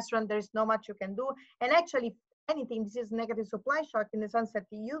go to restaurant, there's not much you can do. And actually, if anything, this is negative supply shock in the sense that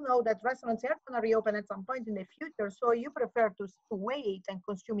you know that restaurants are going to reopen at some point in the future, so you prefer to wait and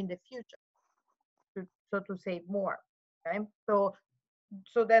consume in the future, so to save more. Okay, so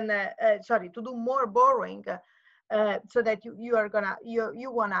then, to do more borrowing, so that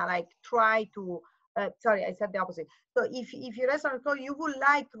you wanna like try to. Sorry, I said the opposite. So if your restaurant closed, you would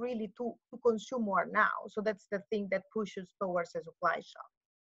like really to consume more now. So that's the thing that pushes towards a supply shock.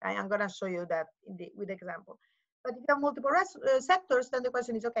 Okay? I'm gonna show you that with the example. But if you have multiple sectors, then the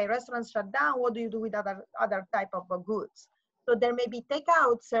question is, okay, restaurants shut down, what do you do with other type of goods? So there may be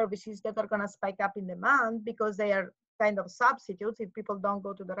takeout services that are gonna spike up in demand because they are kind of substitutes. If people don't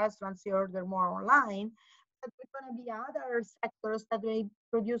go to the restaurants, they order more online. But there are going to be other sectors that may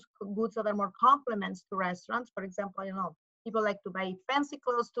produce goods that are more complements to restaurants. For example, people like to buy fancy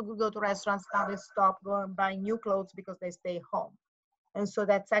clothes to go to restaurants. Now they stop going buying new clothes because they stay home. And so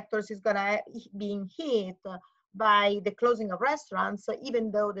that sectors is going to be hit by the closing of restaurants,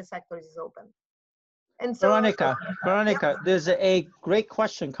 even though the sector is open. And so, Veronica, there's a great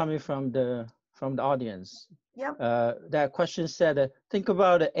question coming from the audience. Yep. That question said, think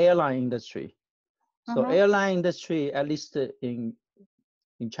about the airline industry. So airline industry, at least in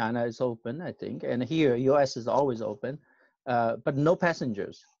China, is open, I think, and here US is always open, but no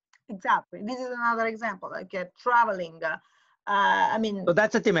passengers. Exactly. This is another example, like traveling. I mean. So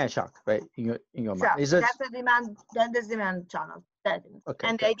that's a demand shock, right? In your mind. Is it? That's a demand. Then there's demand channel. Okay.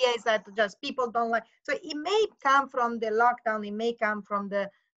 And the idea is that just people don't like. So it may come from the lockdown. It may come from the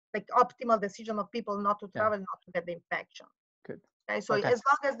optimal decision of people not to travel, not to get the infection. Good. Okay, so as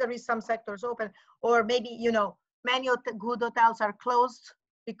long as there is some sectors open, or maybe, many good hotels are closed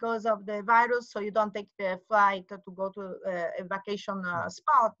because of the virus, so you don't take the flight to go to a vacation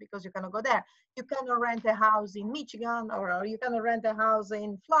spot because you cannot go there. You cannot rent a house in Michigan, or you cannot rent a house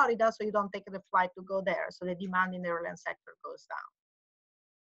in Florida, so you don't take the flight to go there. So the demand in the airline sector goes down.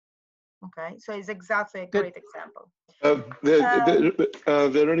 Okay, so it's exactly a great example.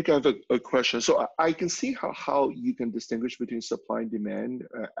 Veronica, I have a question. So I can see how you can distinguish between supply and demand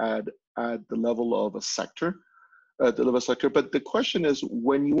at the level of a sector, but the question is,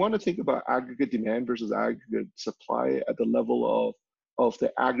 when you want to think about aggregate demand versus aggregate supply at the level of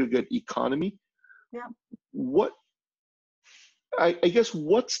the aggregate economy, what I guess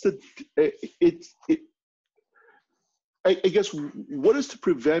what's the I guess what is to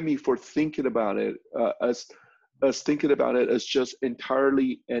prevent me for thinking about it as us thinking about it as just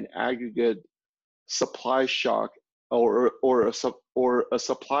entirely an aggregate supply shock or a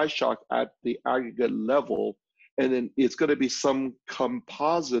supply shock at the aggregate level, and then it's going to be some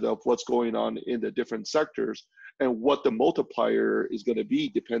composite of what's going on in the different sectors, and what the multiplier is going to be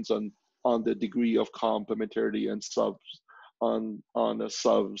depends on the degree of complementarity and on the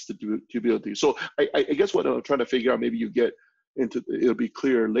substitutability. So I guess what I'm trying to figure out, maybe you get into, it'll be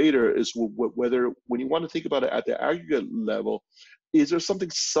clear later, is whether when you want to think about it at the aggregate level, is there something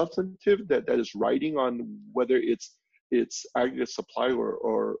substantive that is writing on whether it's aggregate supply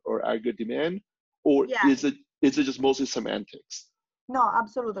or aggregate demand, or is it just mostly semantics? No,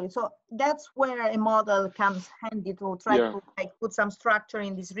 absolutely. So that's where a model comes handy to try to put some structure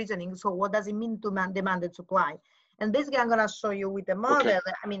in this reasoning. So what does it mean to demand and supply? And basically, I'm going to show you with the model. Okay.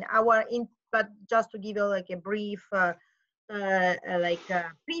 I mean, but just to give you like a brief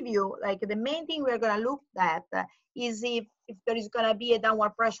preview, like the main thing we're going to look at is if there is going to be a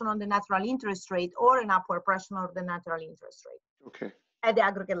downward pressure on the natural interest rate or an upward pressure on the natural interest rate. Okay. At the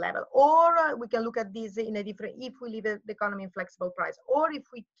aggregate level, or we can look at this in a different, if we leave the economy in flexible price, or if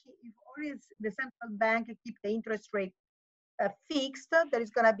the central bank keep the interest rate fixed, there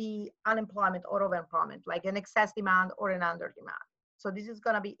is going to be unemployment or overemployment, like an excess demand or an under demand. So this is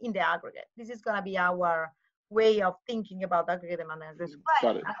going to be in the aggregate. This is going to be our way of thinking about aggregate demand and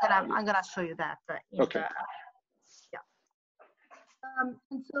supply. I'm going to show you that. Okay. And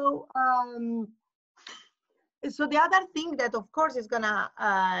so. So the other thing that, of course, is gonna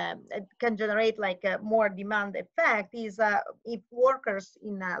can generate like a more demand effect is if workers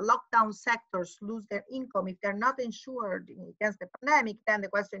in lockdown sectors lose their income, if they're not insured against the pandemic, then the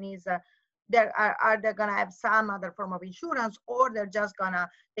question is, are they gonna have some other form of insurance, or they're just gonna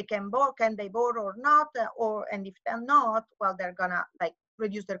can they borrow or not, and if they're not, well, they're gonna like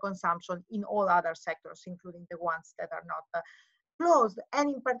reduce their consumption in all other sectors, including the ones that are not closed.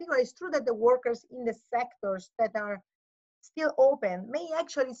 And in particular, it's true that the workers in the sectors that are still open may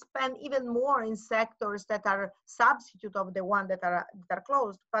actually spend even more in sectors that are substitute of the one that are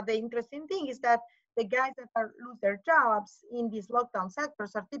closed. But the interesting thing is that the guys that lose their jobs in these lockdown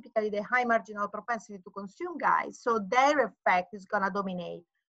sectors are typically the high marginal propensity to consume guys. So their effect is going to dominate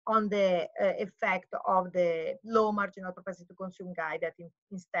on the effect of the low marginal propensity to consume guy that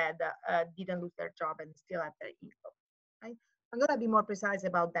instead didn't lose their job and still have their income, right? I'm going to be more precise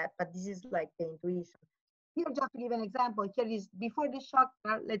about that, but this is like the intuition. Here, just to give an example, here is before the shock,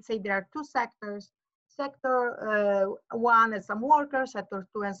 let's say there are two sectors. Sector 1 has some workers, sector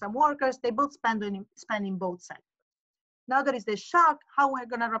 2 has some workers. They both spend in both sectors. Now there is the shock. How we're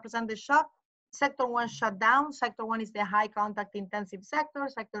going to represent the shock? Sector 1 shut down. Sector 1 is the high contact intensive sector.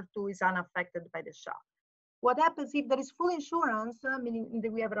 Sector 2 is unaffected by the shock. What happens if there is full insurance, meaning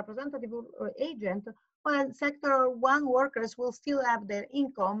that we have a representative agent? Well, sector 1 workers will still have their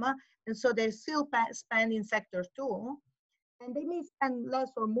income, and so they still spend in sector 2, and they may spend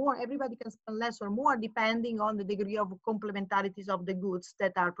less or more. Everybody can spend less or more depending on the degree of complementarities of the goods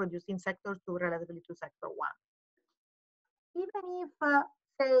that are produced in sector 2 relatively to sector 1. Even if,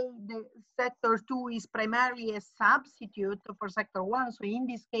 say, the sector 2 is primarily a substitute for sector 1, so in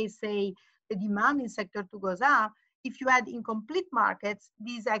this case, say, the demand in sector 2 goes up, if you add incomplete markets,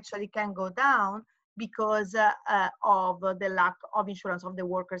 these actually can go down because of the lack of insurance of the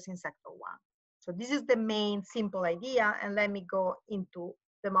workers in sector 1. So this is the main simple idea, and let me go into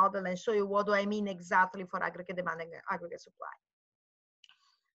the model and show you what do I mean exactly for aggregate demand and aggregate supply.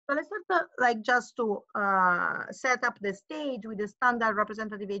 So let's start like just to set up the stage with the standard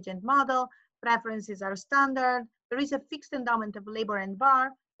representative agent model. Preferences are standard. There is a fixed endowment of labor and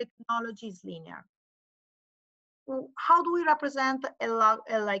VAR. Technology is linear. How do we represent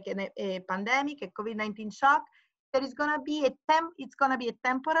a pandemic, a COVID-19 shock? There is going to be a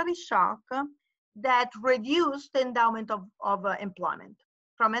temporary shock that reduced the endowment of employment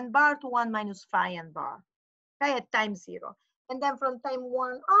from N bar to 1 minus phi N bar, okay, at time 0. And then from time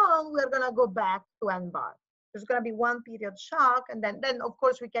 1 on, we're going to go back to N bar. There's going to be one period shock, and then of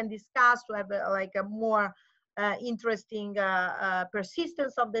course we can discuss to have a more interesting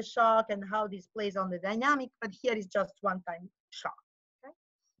persistence of the shock and how this plays on the dynamic, but here is just one-time shock. Okay?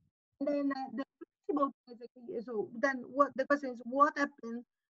 And then the flexible, so then what the question is, what happened?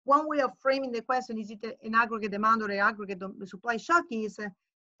 One way of framing the question, is it an aggregate demand or an aggregate supply shock, is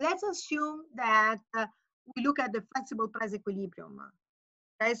let's assume that we look at the flexible price equilibrium.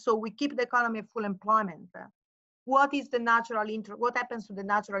 Okay, so we keep the economy at full employment. What is the natural interest? What happens to the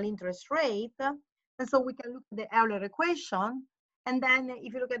natural interest rate? And so we can look at the Euler equation. And then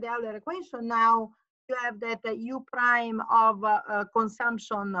if you look at the Euler equation, now you have that U prime of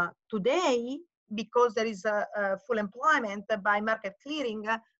consumption today because there is a full employment by market clearing,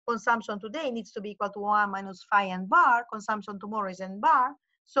 consumption today needs to be equal to 1 minus phi n bar, consumption tomorrow is n bar.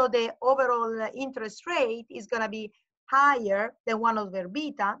 So the overall interest rate is going to be higher than 1 over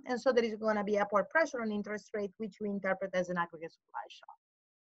beta. And so there is going to be upward pressure on interest rate, which we interpret as an aggregate supply shock,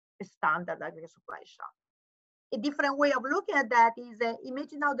 a standard aggregate supply shock. A different way of looking at that is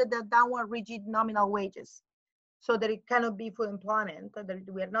imagine now that the downward rigid nominal wages. So that it cannot be full employment,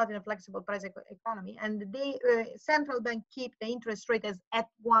 that we are not in a flexible price economy, and the central bank keep the interest rate as at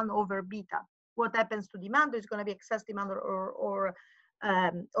 1 over beta. What happens to demand? There's going to be excess demand or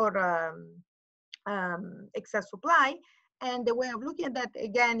excess supply. And the way of looking at that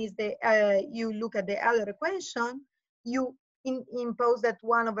again is you look at the Euler equation, you impose that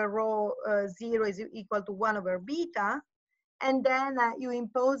 1 over rho 0 is equal to 1 over beta. And then you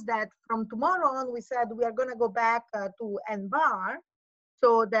impose that from tomorrow on, we said we are going to go back to n bar.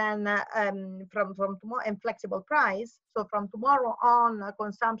 So then from tomorrow, and flexible price. So from tomorrow on,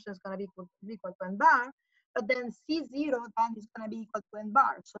 consumption is going to be equal to n bar. But then C0 then is going to be equal to n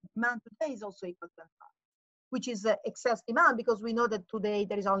bar. So demand today is also equal to n bar, which is excess demand because we know that today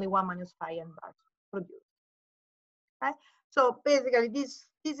there is only 1 minus phi n bar produced. Okay? So basically, this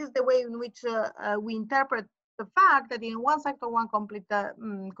is the way in which we interpret the fact that in one sector, one complete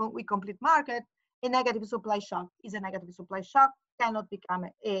market, a negative supply shock is a negative supply shock, cannot become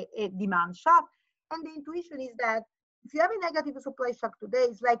a demand shock. And the intuition is that if you have a negative supply shock today,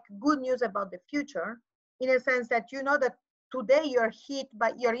 it's like good news about the future, in a sense that you know that today you're hit,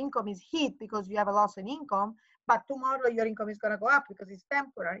 but your income is hit because you have a loss in income, but tomorrow your income is going to go up because it's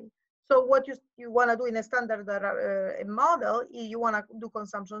temporary. So what you want to do in a standard model is you want to do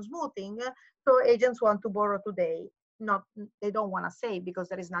consumption smoothing. So agents want to borrow today. They don't want to save because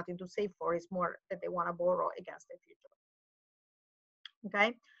there is nothing to save for. It's more that they want to borrow against the future.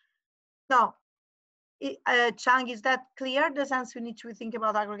 Okay. Now, Chang, is that clear? The sense in which we think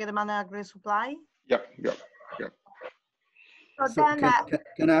about aggregate demand and aggregate supply? Yep. So then,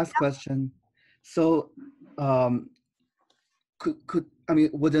 can I ask a question? So,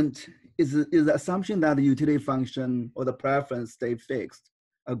 is the assumption that the utility function or the preference stay fixed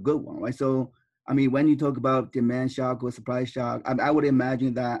a good one, right? So, I mean, when you talk about demand shock or supply shock, I would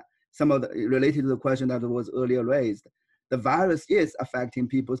imagine that some of the, related to the question that was earlier raised, the virus is affecting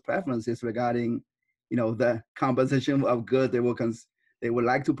people's preferences regarding, the composition of goods they would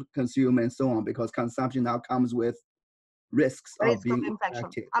like to consume and so on, because consumption now comes with risks of being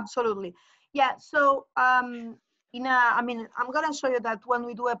infected. Absolutely. Yeah. So, I'm going to show you that when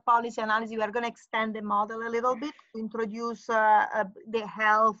we do a policy analysis, we are going to extend the model a little bit to introduce the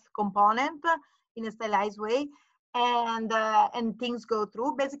health component in a stylized way, and things go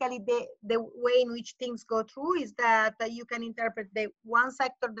through. Basically, the way in which things go through is that you can interpret the one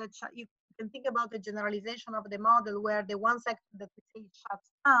sector that you can think about the generalization of the model, where the one sector that we say shuts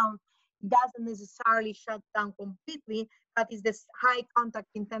down doesn't necessarily shut down completely, but is this high contact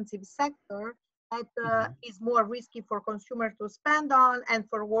intensive sector that is more risky for consumers to spend on and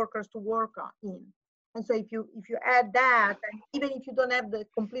for workers to work in. And so if you add that, and even if you don't have the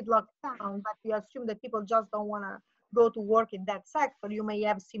complete lockdown, but you assume that people just don't want to go to work in that sector, you may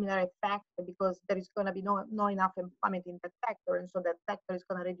have similar effect because there is going to be no enough employment in that sector, and so that sector is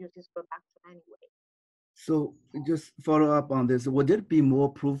going to reduce its production anyway. So just follow up on this, would it be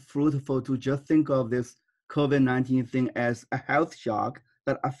more fruitful to just think of this COVID-19 thing as a health shock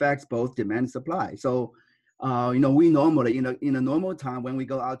that affects both demand and supply? So, we normally, in a normal time when we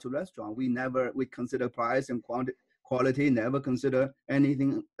go out to restaurant, we consider price and quality, never consider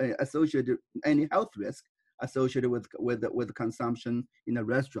anything associated, any health risk associated with consumption in a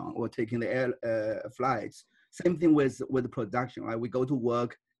restaurant or taking the air flights. Same thing with production, right? We go to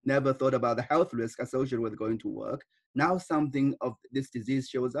work, never thought about the health risk associated with going to work. Now something of this disease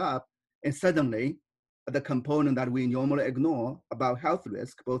shows up, and suddenly the component that we normally ignore about health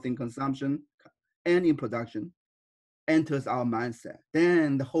risk, both in consumption and in production, enters our mindset.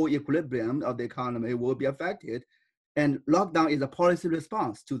 Then the whole equilibrium of the economy will be affected. And lockdown is a policy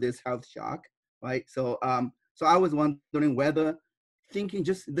response to this health shock, right? So, so I was wondering whether thinking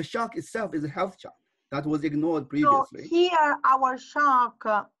just the shock itself is a health shock that was ignored previously. So here, our shock,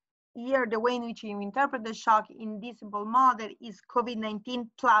 the way in which you interpret the shock in this simple model is COVID-19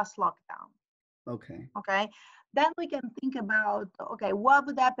 plus lockdown. Okay. Okay. Then we can think about, okay, what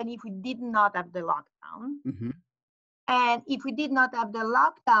would happen if we did not have the lockdown? And if we did not have the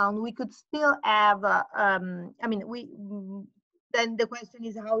lockdown, we could still have, then the question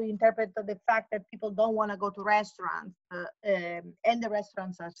is how you interpret the fact that people don't want to go to restaurants and the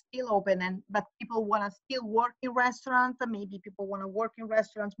restaurants are still open, but people want to still work in restaurants. Maybe people want to work in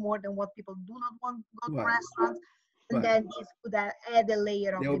restaurants more than what people do not want to go to restaurants. And then this could add a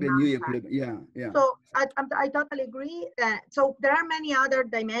layer of there will be a new equilibrium. Yeah. So I totally agree. So there are many other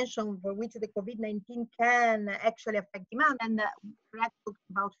dimensions for which the COVID-19 can actually affect demand, and Brett talked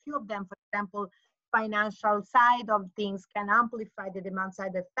about a few of them. For example, financial side of things can amplify the demand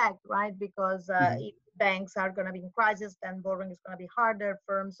side effect, right? Because if banks are going to be in crisis, then borrowing is going to be harder.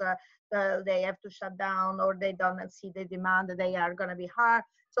 Firms, they have to shut down, or they don't see the demand, they are going to be hard.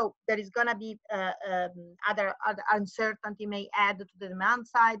 So there is going to be other uncertainty may add to the demand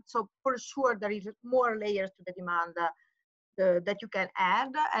side. So for sure, there is more layers to the demand that you can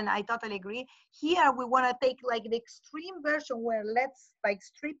add, and I totally agree. Here we want to take like the extreme version where let's like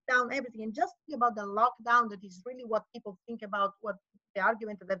strip down everything and just think about the lockdown. That is really what people think about, what the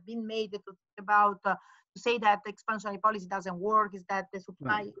argument that have been made to say that the expansionary policy doesn't work is that the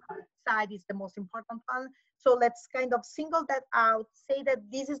supply side is the most important one. So let's kind of single that out, say that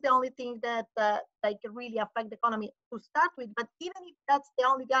this is the only thing that like really affect the economy to start with. But even if that's the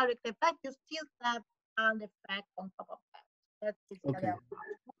only direct effect, you still have an effect on top of that. That is it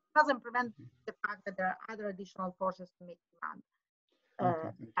doesn't prevent the fact that there are other additional forces to make demand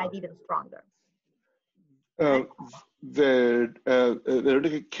even stronger.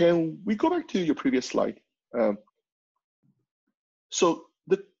 Veronica, can we go back to your previous slide? So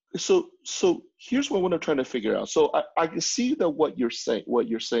here's what I'm trying to figure out. So I can see that what you're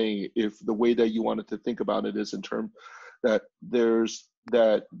saying, if the way that you wanted to think about it is in terms that there's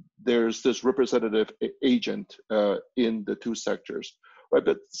this representative agent in the two sectors, right?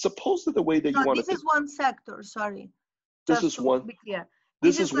 But suppose that the way that you want to this is one sector, sorry. This is one. Be clear.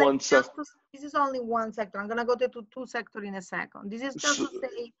 This is one sector. This is only one sector. I'm going to go to two sectors in a second. This is just to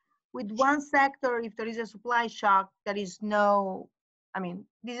say, with one sector, if there is a supply shock, there is no, I mean,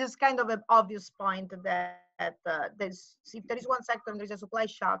 this is kind of an obvious point that if there is one sector and there is a supply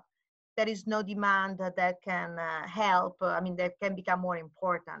shock, there is no demand that can help. I mean, that can become more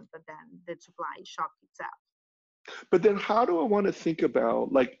important than the supply shock itself. But then how do I want to think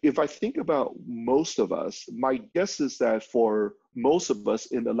about, like, if I think about most of us, my guess is that for most of us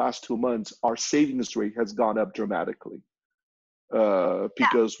in the last 2 months, our savings rate has gone up dramatically.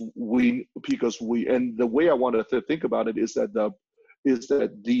 Because we, and the way I wanted to think about it is that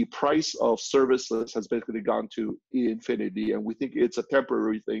the price of services has basically gone to infinity, and we think it's a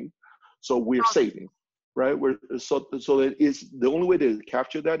temporary thing. So we're saving, right? So it is, the only way to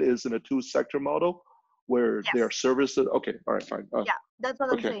capture that is in a two-sector model, where there are services. Okay, all right, fine. Yeah, that's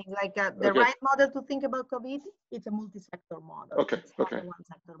what I'm saying. Like the right model to think about COVID, it's a multi-sector model. Okay, okay. One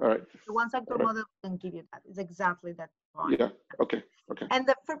sector model. All right. The one-sector model can give you that. It's exactly that point. Yeah, okay.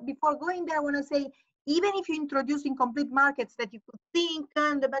 And before going there, I want to say, even if you introduce incomplete markets, that you could think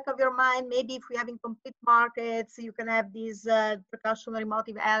in the back of your mind, maybe if we have incomplete markets, you can have this precautionary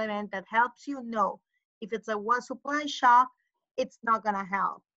motive element that helps you know if it's a one supply shock, it's not going to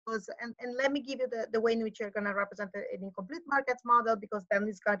help. And let me give you the way in which you're going to represent an incomplete markets model, because then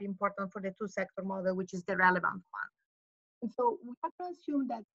it's going to be important for the two-sector model, which is the relevant one. And so we have to assume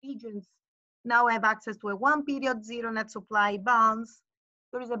that agents now have access to a one period, zero net supply bonds.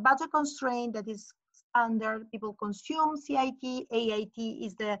 There is a budget constraint that is under, people consume CIT, AIT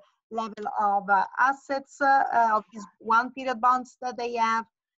is the level of assets of these one period bonds that they have,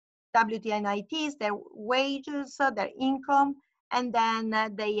 WT and IT is their wages, their income, and then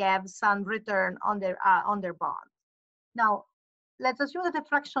they have some return on their bonds. Now, let's assume that a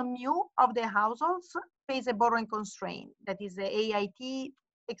fraction mu of the households face a borrowing constraint. That is the AIT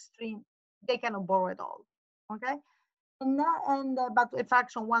extreme, they cannot borrow at all, okay? But a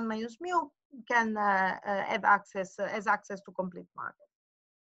fraction 1 minus mu can have access to complete market.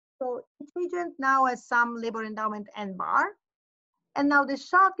 So each agent now has some labor endowment and bar. And now the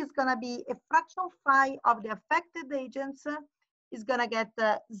shock is gonna be a fraction phi of the affected agents is gonna get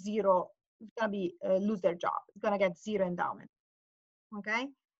zero. It's gonna be lose their job. It's gonna get zero endowment. Okay.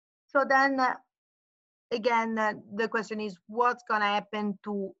 So then again, the question is what's gonna happen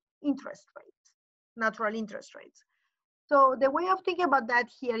to interest rates, natural interest rates. So the way of thinking about that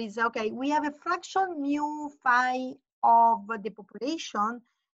here is, okay, we have a fraction mu phi of the population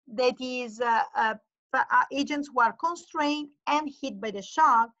that is agents who are constrained and hit by the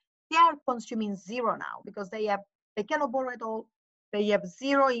shock. They are consuming zero now because they cannot borrow at all. They have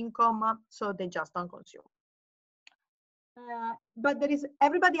zero income, so they just don't consume. But there is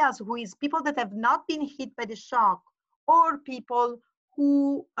everybody else who is people that have not been hit by the shock, or people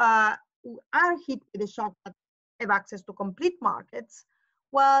who are hit by the shock but have access to complete markets,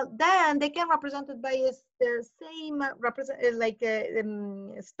 well, then they can represent it by the same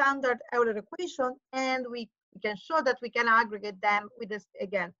standard Euler equation, and we can show that we can aggregate them with this,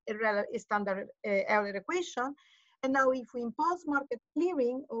 again, a standard Euler equation. And now if we impose market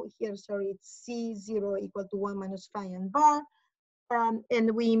clearing, oh here, sorry, it's C0 equal to 1 minus phi and bar,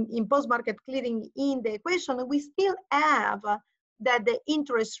 and we impose market clearing in the equation, we still have that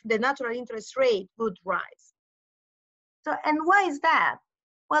the natural interest rate would rise. So, and why is that?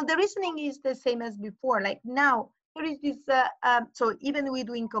 Well, the reasoning is the same as before. Like now, there is this, so even with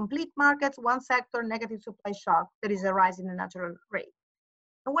doing complete markets, one sector, negative supply shock, there is a rise in the natural rate.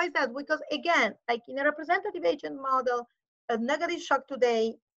 And why is that? Because again, like in a representative agent model, a negative shock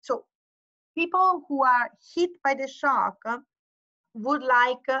today, so people who are hit by the shock would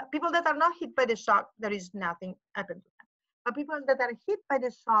like, people that are not hit by the shock, there is nothing happened to them. But people that are hit by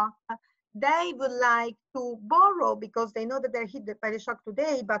the shock, they would like to borrow because they know that they're hit by the shock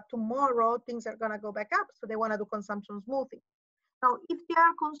today, but tomorrow things are gonna go back up. So they wanna do consumption smoothing. Now, if they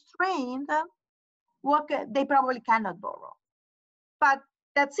are constrained, they probably cannot borrow. But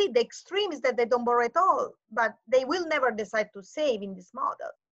that's it, the extreme is that they don't borrow at all, but they will never decide to save in this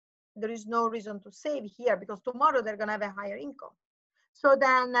model. There is no reason to save here because tomorrow they're gonna have a higher income. So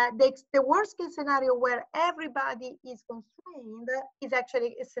then the worst case scenario where everybody is constrained is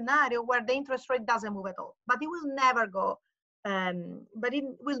actually a scenario where the interest rate doesn't move at all, but it will never go, down.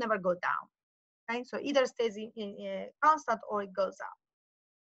 Okay? So either stays in constant or it goes up.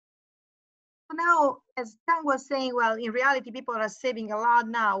 So now, as Tang was saying, well, in reality, people are saving a lot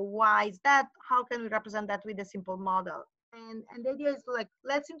now. Why is that? How can we represent that with a simple model? And the idea is like,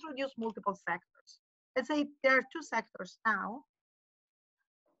 let's introduce multiple sectors. Let's say there are two sectors now.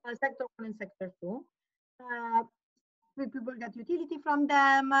 Sector 1 and sector 2. People get utility from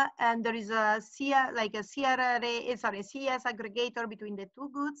them, and there is a CS aggregator between the two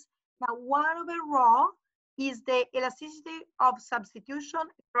goods. Now, 1 over rho is the elasticity of substitution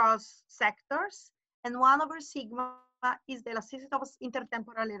across sectors, and 1 over sigma is the elasticity of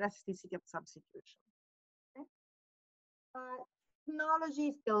intertemporal elasticity of substitution. Okay? Technology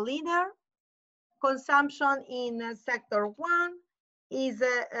is still linear. Consumption in sector 1 is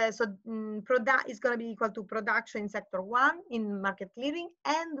is going to be equal to production in sector 1 in market clearing,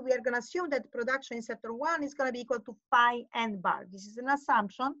 and we are going to assume that production in sector 1 is going to be equal to phi and bar. This is an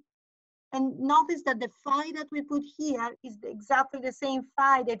assumption, and notice that the phi that we put here is exactly the same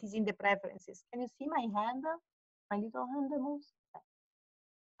phi that is in the preferences. Can you see my hand? My little hand that moves.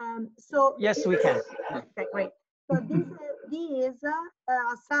 So yes, we can. Okay, great. So this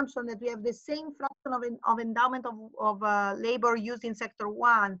assumption that we have the same fraction of endowment of labor used in sector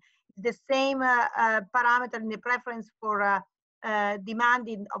 1, the same parameter in the preference for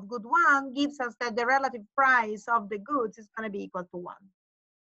demanding of good 1 gives us that the relative price of the goods is going to be equal to 1.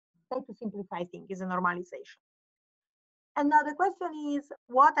 Okay, to simplify things, is a normalization. And now the question is,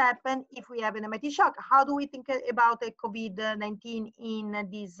 what happens if we have an MIT shock? How do we think about a COVID-19 in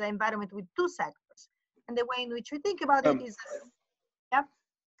this environment with two sectors? And the way in which we think about it is, yeah.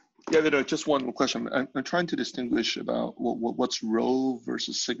 Yeah, Vito, just one more question. I'm trying to distinguish about what's rho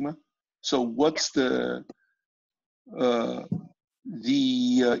versus sigma. So what's the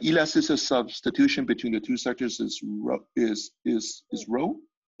elasticity of substitution between the two sectors is rho?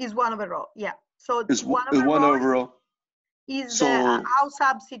 Is 1 over rho, yeah. So is 1 over rho. Is how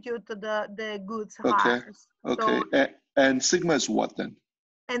substitute the goods okay, are. Okay, so, and sigma is what then?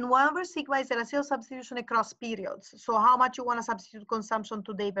 And 1 over sigma is the ratio substitution across periods. So how much you want to substitute consumption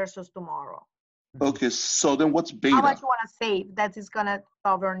today versus tomorrow. Okay, so then what's beta? How much you want to save, that is going to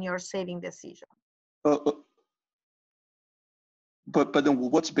govern your saving decision. But then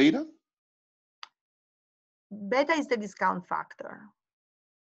what's beta? Beta is the discount factor.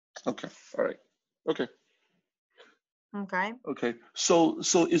 Okay, all right, okay. Okay. Okay, so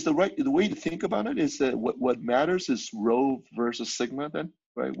is the way to think about it is that what matters is rho versus sigma then,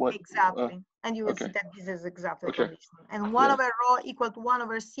 right? What exactly? And you will see that this is exactly the condition. And 1 over rho equal to 1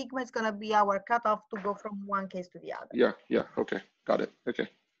 over sigma is going to be our cutoff to go from one case to the other. Yeah. Okay, got it. Okay.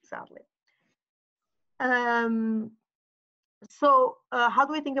 Exactly. So how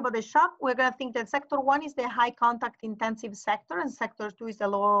do we think about the shock? We're going to think that sector 1 is the high contact intensive sector, and sector 2 is the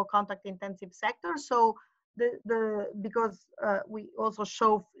low contact intensive sector. So because we also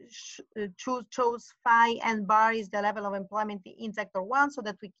chose phi and bar is the level of employment in sector 1, so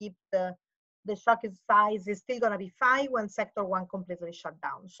that we keep the shock size is still going to be phi when sector 1 completely shut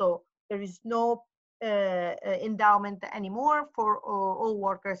down. So there is no endowment anymore for all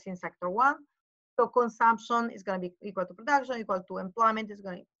workers in sector 1. So consumption is going to be equal to production, equal to employment is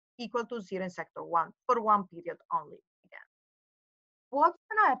going to equal to 0 in sector 1 for one period only. Again, what's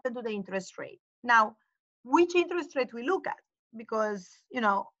going to happen to the interest rate? Now, which interest rate we look at? Because, you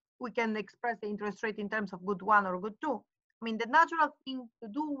know, we can express the interest rate in terms of good 1 or good 2. I mean, the natural thing to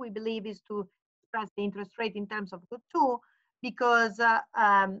do, we believe, is to express the interest rate in terms of good 2, because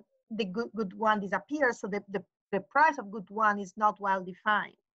the good 1 disappears, so the price of good 1 is not well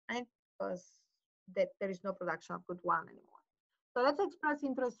defined, right? Because there is no production of good 1 anymore. So let's express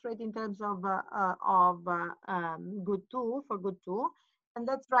interest rate in terms of good 2 for good 2, and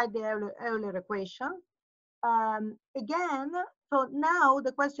let's write the earlier equation. Again, so now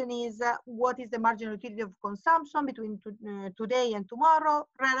the question is, what is the marginal utility of consumption between today and tomorrow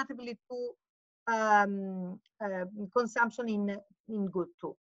relatively to consumption in good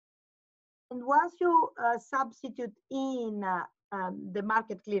 2? And once you substitute in the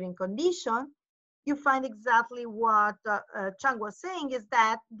market clearing condition, you find exactly what Chang was saying, is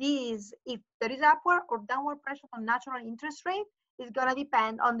that this, if there is upward or downward pressure on natural interest rate, is going to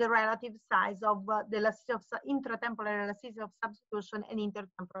depend on the relative size of the elasticity of intratemporal elasticity of substitution and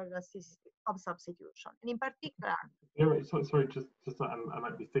intertemporal elasticity of substitution. And in particular, sorry, just I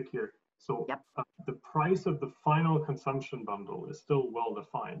might be thick here. So yep. The price of the final consumption bundle is still well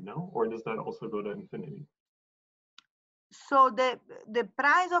defined, no? Or does that also go to infinity? So the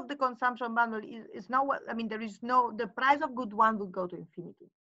price of the consumption bundle is not what, I mean, there is no, the price of good 1 will go to infinity.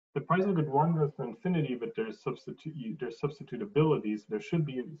 The price of good 1 goes to infinity, but there's substitutabilities. There should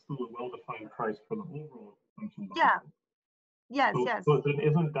be still a well-defined price for the overall consumption bundle. Yeah. Yes, so, yes. So then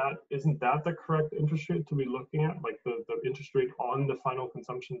isn't that the correct interest rate to be looking at, like the interest rate on the final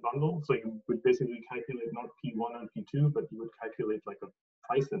consumption bundle? So you would basically calculate not P1 and P2, but you would calculate like a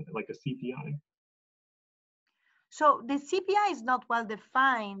price in like a CPI. So the CPI is not well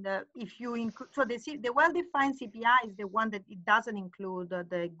defined. If you include, so the well-defined CPI is the one that it doesn't include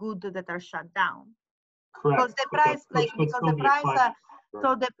the goods that are shut down. Correct. Because the price,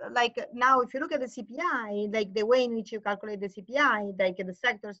 so the like now, if you look at the CPI, like the way in which you calculate the CPI, like the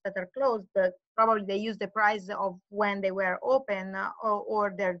sectors that are closed, probably they use the price of when they were open,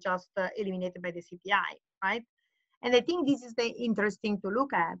 or they're just eliminated by the CPI, right? And I think this is the interesting to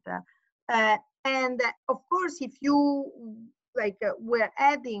look at. And of course, if you we're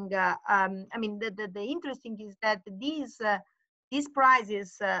adding, I mean, the interesting is that these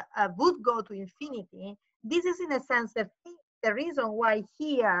prices would go to infinity. This is in a sense the reason why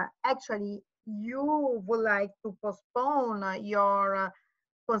here actually you would like to postpone your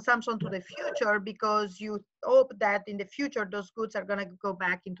consumption to the future, because you hope that in the future those goods are going to go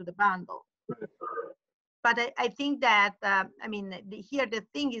back into the bundle. But I think that I mean, here the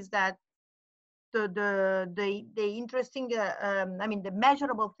thing is that the interesting I mean, the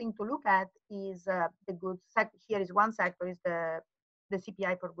measurable thing to look at is the goods sector. Here is one sector, is the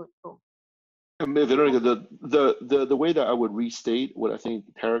CPI for goods too. Veronica, the way that I would restate what I think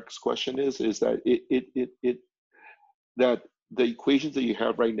Tarek's question is that that the equations that you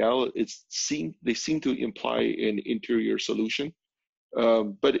have right now, they seem to imply an interior solution,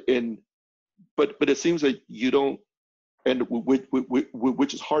 but it seems that you don't. And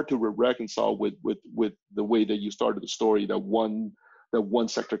which is hard to reconcile with the way that you started the story, that one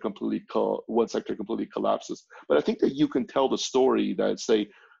sector completely collapses. But I think that you can tell the story that, say,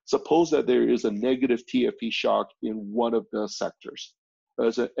 suppose that there is a negative TFP shock in one of the sectors,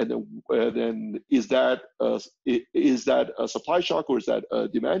 and then is that a supply shock, or is that a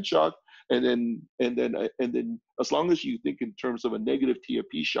demand shock? And then as long as you think in terms of a negative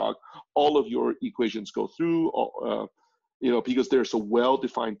TFP shock, all of your equations go through. Because there's a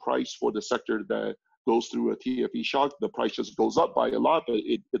well-defined price for the sector that goes through a TFP shock, the price just goes up by a lot, but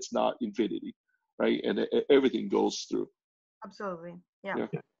it's not infinity, right? And everything goes through. Absolutely, yeah.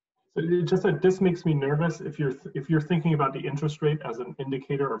 So it just that this makes me nervous if you're thinking about the interest rate as an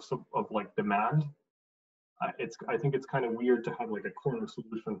indicator of like demand. I think it's kind of weird to have like a corner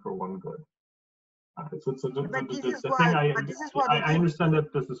solution for one good. I understand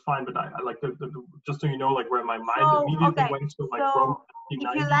that this is fine, but I like just so you know, like where my mind immediately went to like. So if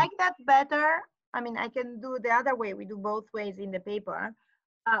you like that better, I mean, I can do the other way. We do both ways in the paper.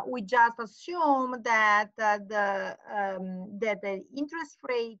 We just assume that the interest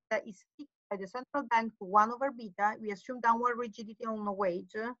rate is fixed by the central bank to 1/beta. We assume downward rigidity on the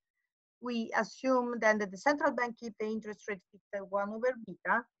wage. We assume then that the central bank keep the interest rate fixed at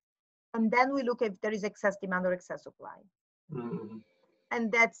 1/beta. And then we look if there is excess demand or excess supply. Mm-hmm. And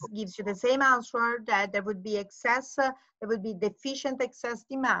that gives you the same answer, that there would be excess, there would be deficient excess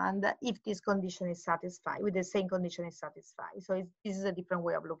demand if this condition is satisfied, with the same condition is satisfied. So this is a different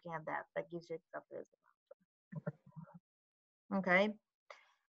way of looking at that. That gives you exactly the same answer. Okay.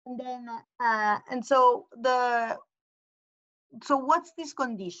 And then, and so what's this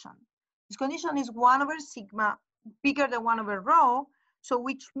condition? This condition is 1 over sigma bigger than 1 over rho. So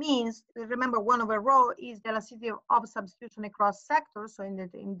which means, remember, 1 over rho is the elasticity of substitution across sectors. So in the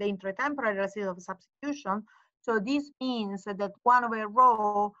intertemporal elasticity of substitution. So this means that 1 over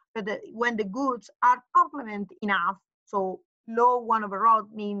rho, when the goods are complement enough, so low 1 over rho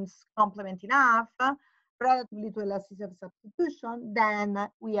means complement enough, relatively to elasticity of substitution, then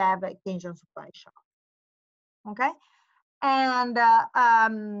we have a Keynesian supply shock. Okay, and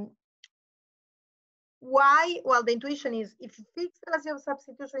why? Well, the intuition is if you fix the elasticity of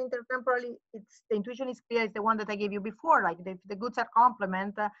substitution intertemporally, the intuition is clear. It's the one that I gave you before. Like if the goods are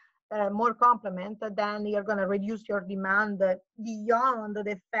complement, more complement, then you're going to reduce your demand beyond the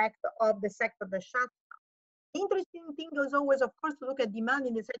effect of the sector that shut. The interesting thing is always, of course, to look at demand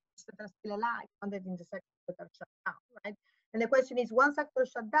in the sectors that are still alive, not in the sectors that are shut down, right? And the question is, one sector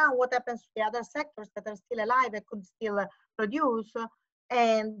shut down, what happens to the other sectors that are still alive and could still produce?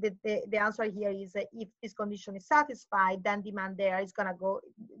 And the answer here is if this condition is satisfied, then demand there is going to go,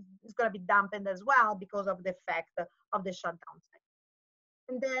 it's going to be dampened as well because of the effect of the shutdown cycle.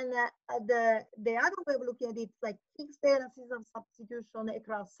 And then the other way of looking at it, like fix the elasticity of substitution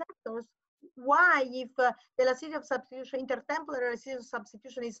across sectors. Why, if the elasticity of substitution, intertemporal elasticity of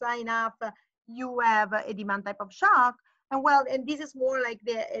substitution is high enough, you have a demand type of shock? And well, and this is more like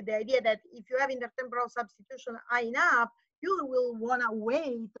the idea that if you have intertemporal substitution high enough, you will want to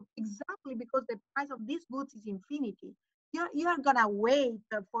wait exactly because the price of these goods is infinity. You're going to wait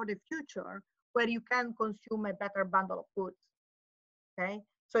for the future where you can consume a better bundle of goods. Okay,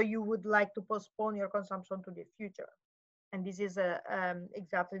 so you would like to postpone your consumption to the future. And this is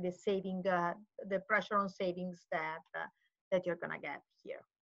exactly the saving, the pressure on savings that you're going to get here.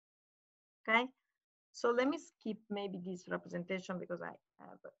 Okay, so let me skip maybe this representation because I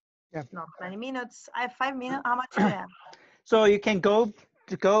have not many minutes. I have 5 minutes. How much do you have? So you can go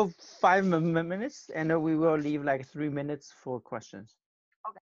 5 minutes, and then we will leave like 3 minutes for questions.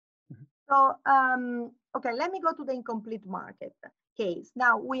 Okay. So okay, let me go to the incomplete market case.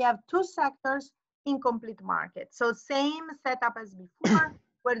 Now we have 2 sectors, incomplete market. So same setup as before,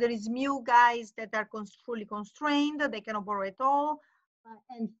 where there is mu guys that are fully constrained, they cannot borrow at all,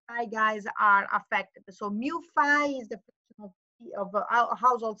 and phi guys are affected. So mu phi is the fraction of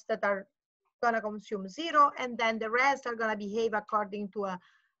households that are going to consume 0, and then the rest are going to behave according to a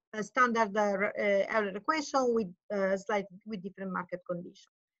standard Euler equation with with different market conditions.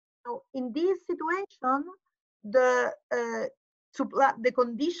 So in this situation, the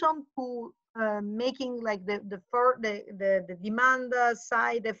condition to making like the demand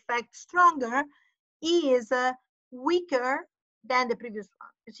side effect stronger is weaker than the previous one.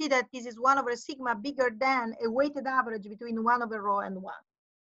 You see that this is 1 over sigma bigger than a weighted average between 1 over rho and 1.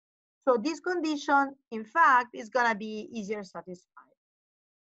 So this condition, in fact, is going to be easier satisfied.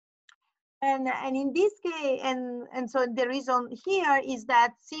 And in this case, and so the reason here is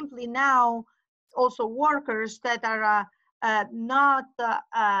that simply now also workers that are not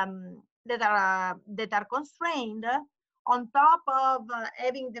that are constrained, on top of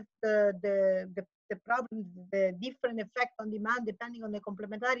having the problem, the different effect on demand depending on the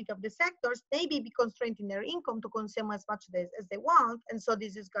complementarity of the sectors, they may be constrained in their income to consume as much as they want, and so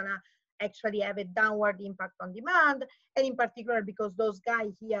this is gonna actually have a downward impact on demand, and in particular because those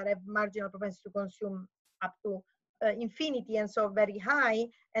guys here have marginal propensity to consume up to infinity, and so very high,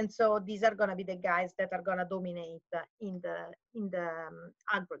 and so these are going to be the guys that are going to dominate in the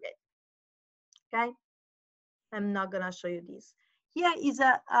aggregate. Okay, I'm not going to show you this. Here is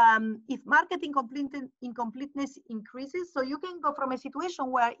a if market incompleteness increases, so you can go from a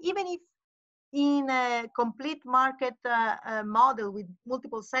situation where even if in a complete market model with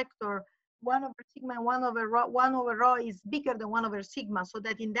multiple sector, 1 over sigma and 1 over rho is bigger than 1 over sigma, so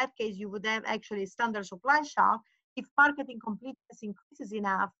that in that case you would have actually standard supply shock. If market incompleteness increases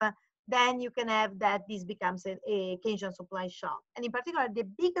enough, then you can have that this becomes a Keynesian supply shock. And in particular, the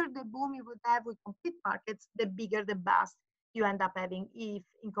bigger the boom you would have with complete markets, the bigger the bust you end up having if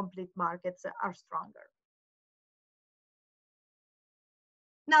incomplete markets are stronger.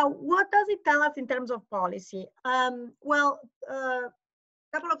 Now, what does it tell us in terms of policy? Well,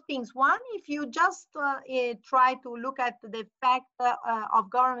 couple of things. One, if you just try to look at the effect of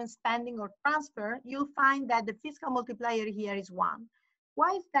government spending or transfer, you'll find that the fiscal multiplier here is 1.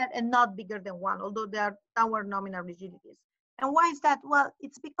 Why is that and not bigger than 1, although there are downward nominal rigidities? And why is that? Well,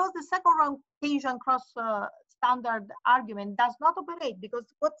 it's because the second round Keynesian cross standard argument does not operate,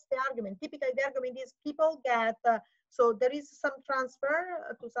 because what's the argument? Typically, the argument is people get, so there is some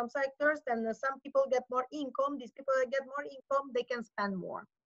transfer to some sectors, then some people get more income. These people that get more income, they can spend more.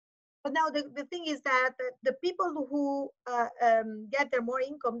 But now the thing is that the people who get their more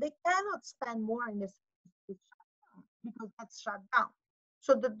income, they cannot spend more in this because that's shut down.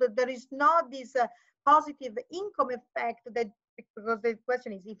 So there is not this positive income effect that, because the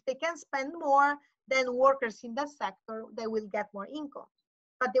question is, if they can spend more, then workers in that sector, they will get more income.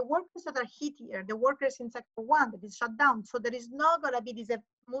 But the workers that are hit here, the workers in sector one that is shut down, so there is not going to be this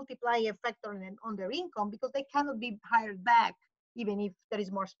multiplier effect on their income, because they cannot be hired back even if there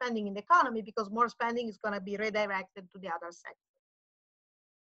is more spending in the economy, because more spending is going to be redirected to the other sector.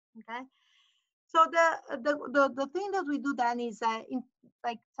 Okay. So the thing that we do then is,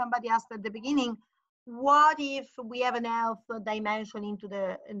 like somebody asked at the beginning, what if we have an health dimension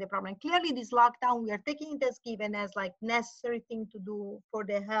in the problem? Clearly, this lockdown, we are taking it as given as like necessary thing to do for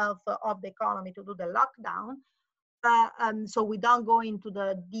the health of the economy, to do the lockdown. So we don't go into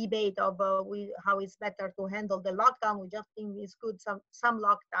the debate of how it's better to handle the lockdown. We just think it's good some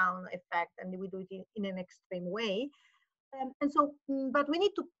lockdown effect, and we do it in an extreme way. And so, but we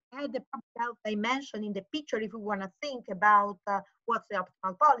need to add the public health dimension in the picture if we want to think about what's the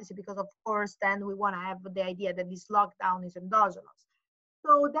optimal policy, because of course then we want to have the idea that this lockdown is endogenous.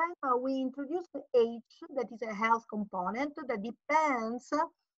 So then we introduced the H, that is a health component that depends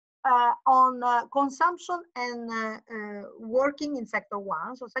on consumption and working in sector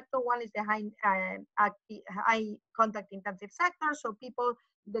one. So sector one is the high contact intensive sector. So people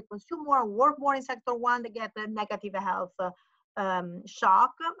that consume more, work more in sector one, they get a negative health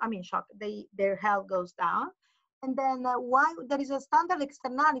shock. Their health goes down. And then why there is a standard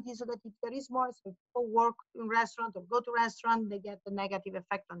externality, so that if there is more, so people work in restaurant or go to restaurant, they get a negative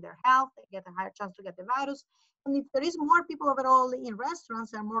effect on their health, they get a higher chance to get the virus. And if there is more people overall in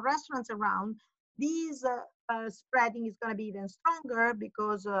restaurants and more restaurants around, these spreading is going to be even stronger,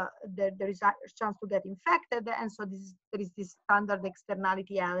 because there is a chance to get infected. And so there is this standard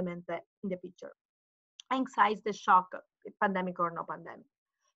externality element in the picture. Anxiety, the shock, pandemic or no pandemic.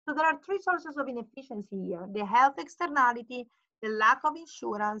 So there are three sources of inefficiency here: the health externality, the lack of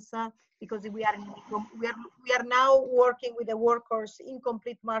insurance, because we are now working with the workers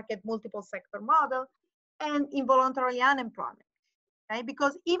incomplete market multiple sector model, and involuntary unemployment. Okay?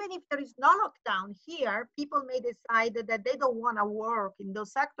 Because even if there is no lockdown here, people may decide that they don't want to work in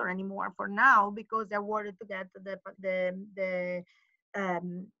those sectors anymore for now, because they're worried to get the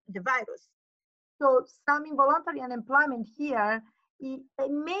virus. So some involuntary unemployment here, it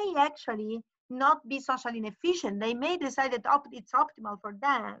may actually not be socially inefficient. They may decide that it's optimal for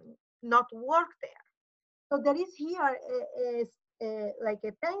them not to work there. So there is here like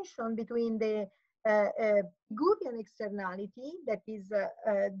a tension between the Guvian externality that is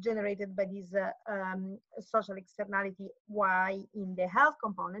generated by this social externality Y in the health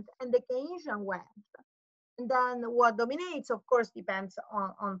component, and the Keynesian web. And then what dominates, of course, depends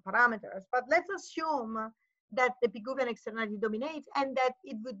on parameters. But let's assume that the Pigouvian externality dominates, and that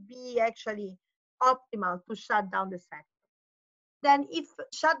it would be actually optimal to shut down the sector. Then if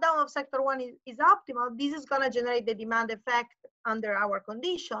shutdown of sector one is optimal, this is going to generate the demand effect under our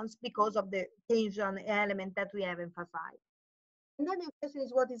conditions because of the Keynesian element that we have emphasized. And then the question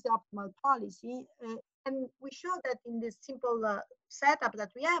is, what is the optimal policy? And we show that in this simple setup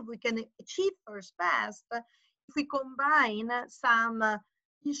that we have, we can achieve first best if we combine some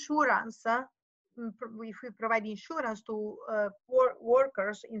insurance, if we provide insurance to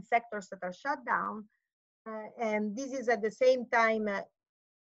workers in sectors that are shut down, and this is at the same time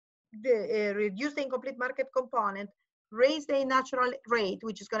reduce the incomplete market component, raise the natural rate,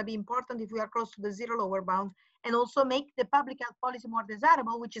 which is going to be important if we are close to the zero lower bound, and also make the public health policy more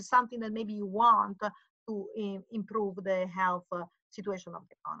desirable, which is something that maybe you want to improve the health situation of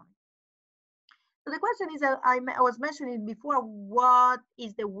the economy. So the question is, I was mentioning before, what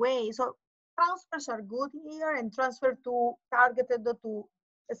is the way? So transfers are good here, and transfer to targeted to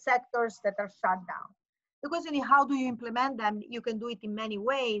sectors that are shut down. The question is, how do you implement them? You can do it in many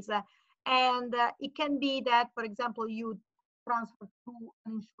ways. And it can be that, for example, you transfer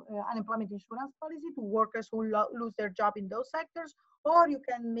to unemployment insurance policy to workers who lose their job in those sectors, or you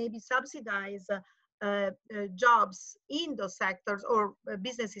can maybe subsidize jobs in those sectors, or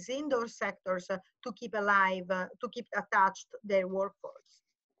businesses in those sectors to keep alive, to keep attached their workforce.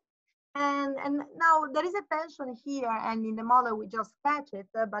 And now there is a tension here, and in the model we just catch it,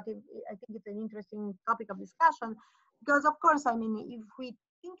 but I think it's an interesting topic of discussion, because of course, I mean, if we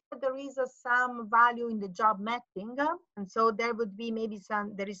think that there is some value in the job matching, and so there would be maybe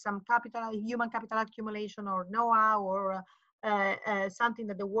there is some human capital accumulation or know-how, or something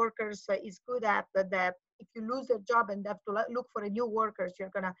that the workers is good at, that if you lose your job and have to look for a new workers, you're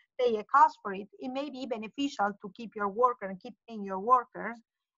going to pay a cost for it. It may be beneficial to keep your worker and keep paying your workers.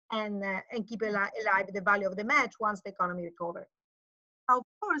 and keep alive the value of the match once the economy recovers. Of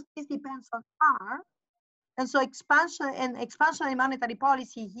course, this depends on R. And so expansionary monetary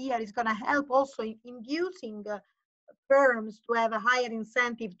policy here is going to help also in inducing firms to have a higher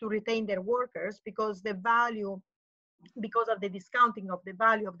incentive to retain their workers because of the discounting of the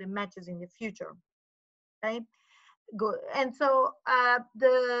value of the matches in the future. Okay, good. And so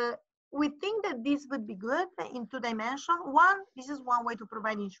we think that this would be good in two dimensions. One, this is one way to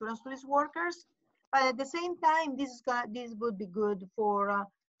provide insurance to these workers, but at the same time, this would be good for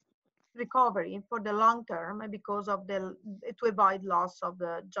recovery for the long term because of to avoid loss of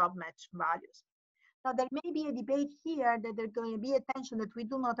the job match values. Now, there may be a debate here that there's going to be a tension that we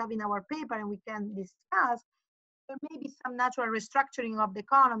do not have in our paper and we can discuss. There may be some natural restructuring of the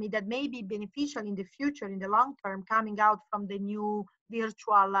economy that may be beneficial in the future, in the long term, coming out from the new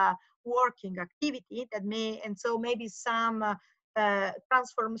virtual working activity that may, and so maybe some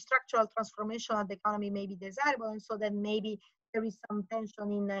structural transformation of the economy may be desirable, and so then maybe there is some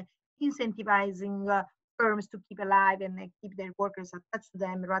tension in incentivizing firms to keep alive and keep their workers attached to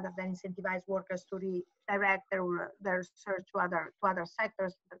them rather than incentivize workers to redirect their search to other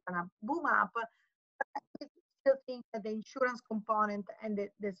sectors that are going to boom up. But I still think that the insurance component and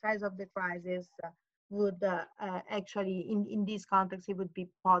the size of the crisis would actually, in this context, it would be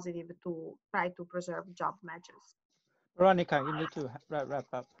positive to try to preserve job matches. Veronica, you need to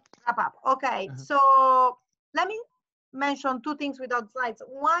wrap up. Wrap up. Okay, so let me mention two things without slides.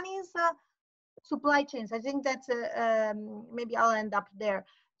 One is supply chains. I think that's maybe I'll end up there.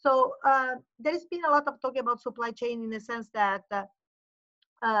 So there's been a lot of talk about supply chain in the sense that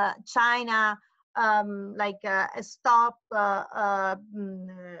China stopped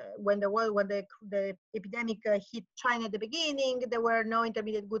when the epidemic hit China at the beginning. There were no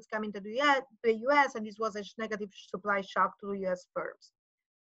intermediate goods coming to the US, and this was a negative supply shock to US firms.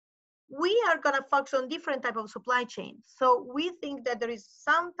 We are going to focus on different type of supply chains. So we think that there is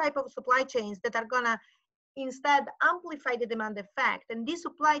some type of supply chains that are going to instead amplify the demand effect. And this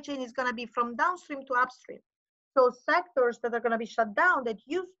supply chain is going to be from downstream to upstream. So sectors that are going to be shut down that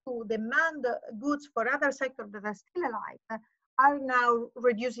used to demand goods for other sectors that are still alive are now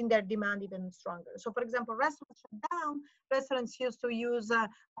reducing their demand even stronger. So for example, restaurants shut down. Restaurants used to use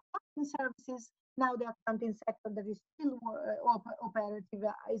accounting services. Now the accounting sector that is still operative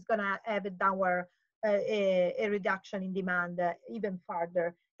is going to have a downward a reduction in demand even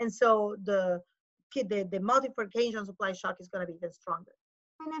further. And so the multiplication supply shock is going to be even stronger.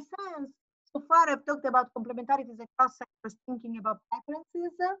 In a sense, so far I've talked about complementarities across sectors, thinking about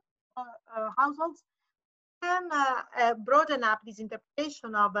preferences, households, and broaden up this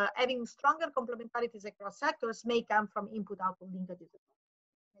interpretation of having stronger complementarities across sectors may come from input-output linkages.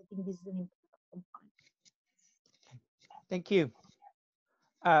 I think this is an important component. Thank you.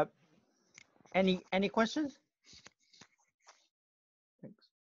 Any questions? Thanks.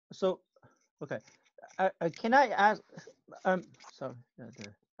 So, okay. Can I ask? Sorry.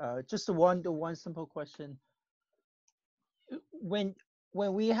 Just one simple question. When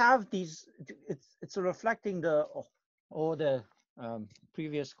we have these, it's reflecting all the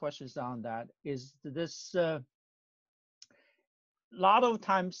previous questions on that. Is this a lot of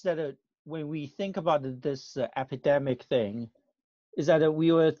times that when we think about this epidemic thing, is that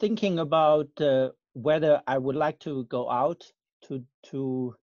we were thinking about whether I would like to go out to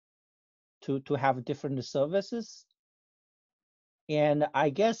have different services. And I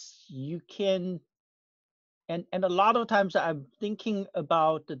guess you can, and a lot of times I'm thinking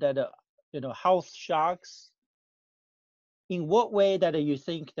about that, health shocks. In what way that you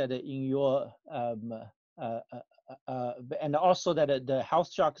think that in your, and also that the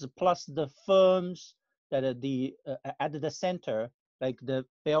health shocks plus the firms that are at the center, like the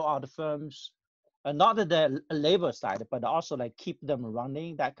bailout firms, not at the labor side, but also like keep them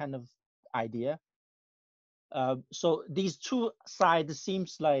running, that kind of idea. So these two sides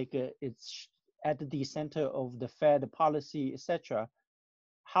seems like it's at the center of the Fed policy, etc.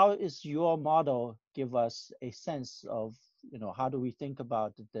 How is your model give us a sense of, how do we think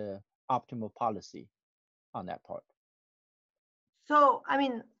about the optimal policy on that part? So,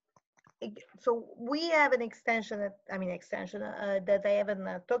 so we have an extension that I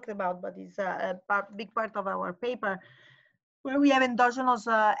haven't talked about, but is a big part of our paper, where we have endogenous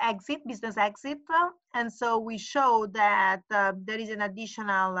business exit. And so we show that there is an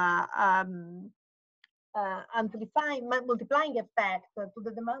additional multiplying effect to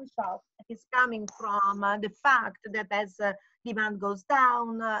the demand shock that is coming from the fact that as demand goes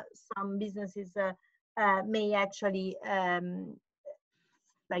down, some businesses may actually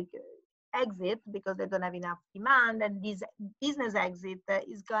exit because they don't have enough demand, and this business exit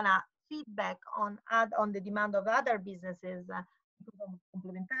is gonna feedback on the demand of other businesses because of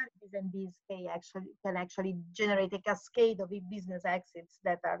complementarities, and this can actually generate a cascade of business exits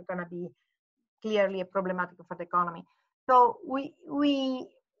that are gonna be clearly problematic for the economy. So we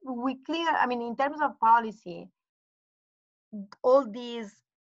I mean, in terms of policy, all these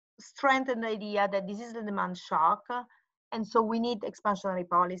strengthen the idea that this is the demand shock, and so we need expansionary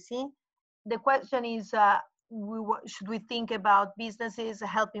policy. The question is, should we think about businesses,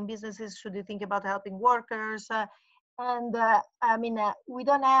 helping businesses? Should we think about helping workers? I mean, we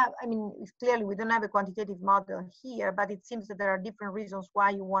don't have, I mean, clearly we don't have a quantitative model here, but it seems that there are different reasons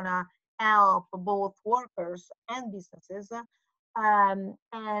why you want to help both workers and businesses.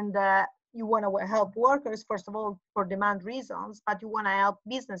 You want to help workers, first of all, for demand reasons, but you want to help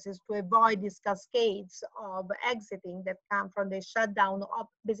businesses to avoid these cascades of exiting that come from the shutdown of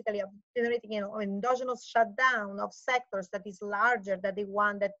basically of generating an endogenous shutdown of sectors that is larger than the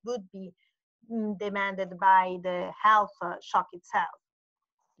one that would be demanded by the health shock itself.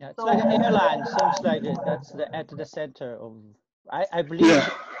 Yeah, it's like an airline. Seems like that's at the center of. I believe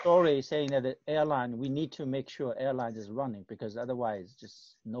the story saying that the airline, we need to make sure airlines is running because otherwise,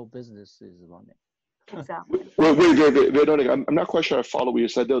 just no business is running. Exactly. Wait, Veronica, I'm not quite sure I follow what you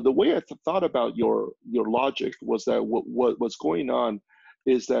said. The way I thought about your logic was that what's going on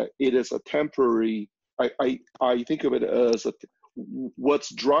is that it is a temporary. I think of it as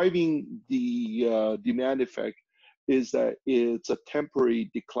what's driving the demand effect is that it's a temporary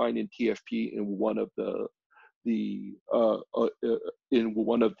decline in TFP in one of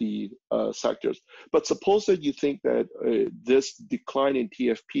the sectors. But suppose that you think that this decline in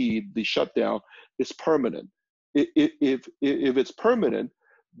TFP, the shutdown, is permanent. If it's permanent,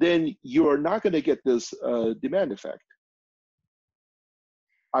 then you are not going to get this demand effect,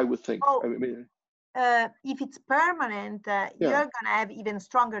 I would think. Oh. I mean, if it's permanent, you're going to have even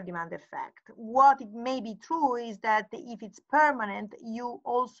stronger demand effect. What it may be true is that if it's permanent, you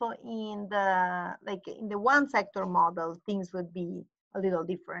also in the one sector model, things would be a little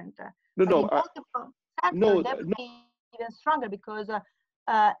different. No, that would be even stronger because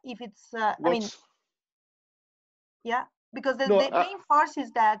if it's, I mean, yeah, because the main force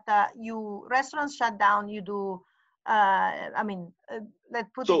is that restaurants shut down, you do. I mean, let's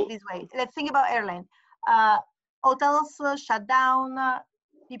put it this way. Let's think about airline. Hotels shut down,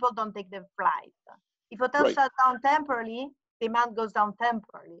 people don't take the flight. If hotels shut down temporarily, demand goes down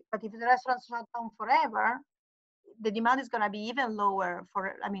temporarily. But if the restaurants shut down forever, the demand is going to be even lower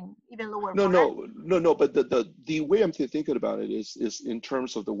No. But the way I'm thinking about it is in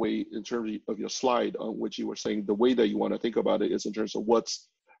terms of your slide on which you were saying the way that you want to think about it is in terms of what's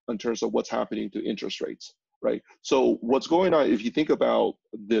happening to interest rates. Right. So what's going on, if you think about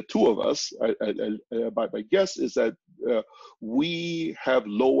the two of us, my guess is that we have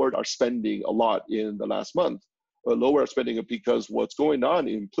lowered our spending a lot in the last month. Lower our spending because what's going on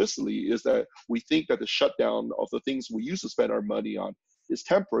implicitly is that we think that the shutdown of the things we used to spend our money on is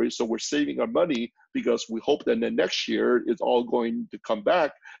temporary. So we're saving our money because we hope that the next year it's all going to come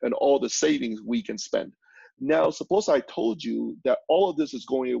back and all the savings we can spend. Now, suppose I told you that all of this is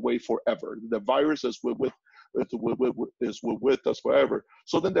going away forever. The virus is with us forever.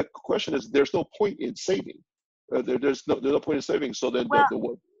 So then the question is, there's no point in saving. There's no point in saving. So then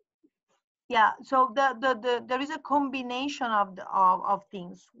yeah. So there is a combination of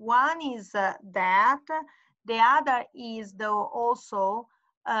things. One is that. The other is also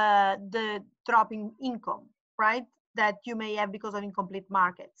the drop in income, right? That you may have because of incomplete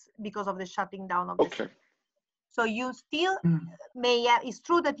markets, because of the shutting down of the system. So you still may have, it's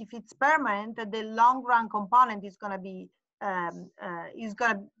true that if it's permanent, the long run component is going to be, is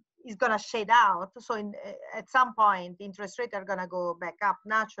going to shade out. So at some point, interest rates are going to go back up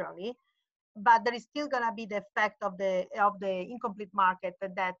naturally, but there is still going to be the effect of the incomplete market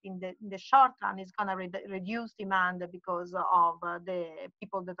that in the short run is going to reduce demand because of the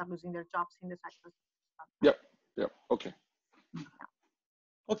people that are losing their jobs in the sector. Yep. Okay.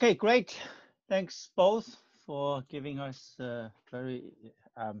 Okay, great. Thanks both for giving us very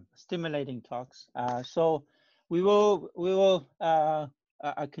stimulating talks. So we will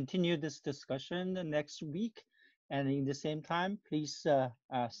continue this discussion next week, and in the same time, please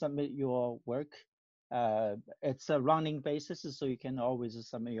submit your work. It's a running basis, so you can always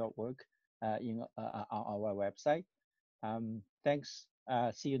submit your work on our website. Thanks.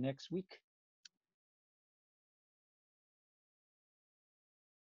 See you next week.